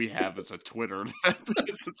only thing we have is a Twitter that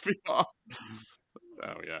pisses me off.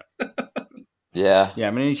 Oh, yeah. Yeah,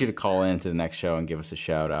 I'm going to need you to call in to the next show and give us a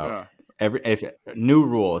shout out. New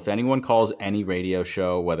rule, if anyone calls any radio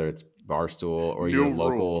show, whether it's Barstool or your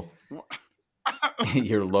local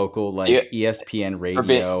like ESPN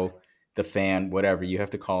radio, The Fan, whatever, you have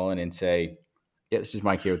to call in and say, this is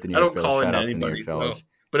Mike here with the New York Fellas. I don't call in anybody,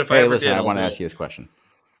 but if I ever did, I want to ask you this question.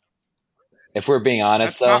 If we're being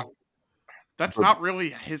honest, that's not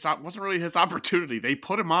really wasn't really his opportunity. They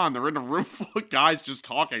put him on. They're in a room full of guys just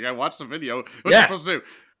talking. I watched the video. What's he supposed to do?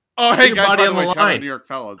 Oh, hey guys, by the way, shout out New York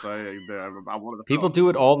Fellas. I'm one of the people do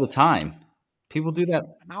it all the time. People do that.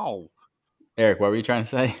 No, Eric, what were you trying to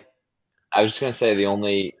say? I was just gonna say the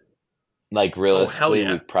only realistically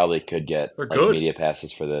we probably could get media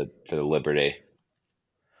passes for the Liberty.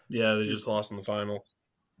 Yeah, they just lost in the finals.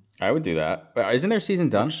 I would do that. But isn't their season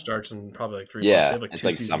done? Which starts in probably like 3 months. Yeah, they have it's 2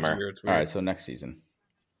 seasons summer. Here. It's all right, so next season.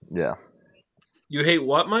 Yeah. You hate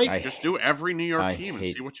what, Mike? Just do every New York team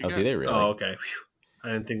and see what you get. Do they really? Oh, okay. Whew.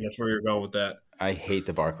 I didn't think that's where you were going with that. I hate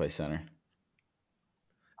the Barclays Center.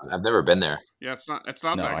 I've never been there. Yeah, it's not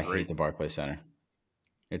no, that I great. hate the Barclays Center.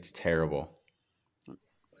 It's terrible.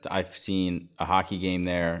 I've seen a hockey game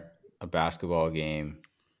there, a basketball game.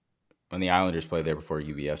 When the Islanders played there before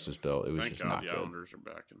UBS was built, it was just not good. The Islanders are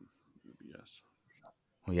back in UBS.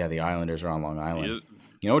 Well, yeah, the Islanders are on Long Island.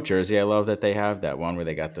 You know what jersey I love that they have? That one where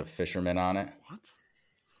they got the fisherman on it. What?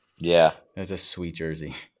 Yeah. That's a sweet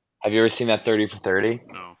jersey. Have you ever seen that 30 for 30?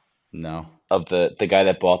 No. Of the guy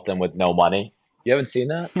that bought them with no money? You haven't seen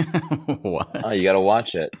that? What? Oh, you got to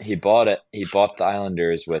watch it. He bought it. He bought the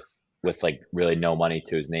Islanders with like really no money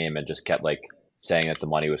to his name and just kept like saying that the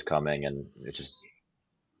money was coming, and it just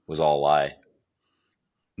was all a lie.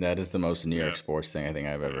 That is the most New York sports thing I think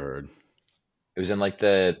I've ever heard. It was in like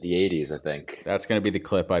the 80s, I think. That's going to be the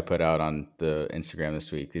clip I put out on the Instagram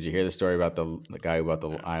this week. Did you hear the story about the guy who bought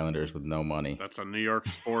the Islanders with no money? That's a New York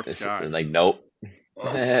sports guy. Like, nope.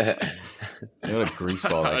 What a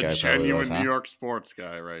greaseball that guy a genuine was, huh? New York sports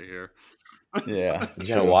guy right here. Yeah, you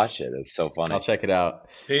gotta watch it. It's so funny. I'll check it out.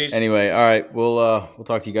 Peace. Anyway, all right, we'll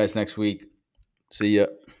talk to you guys next week. See ya.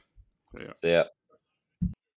 See ya.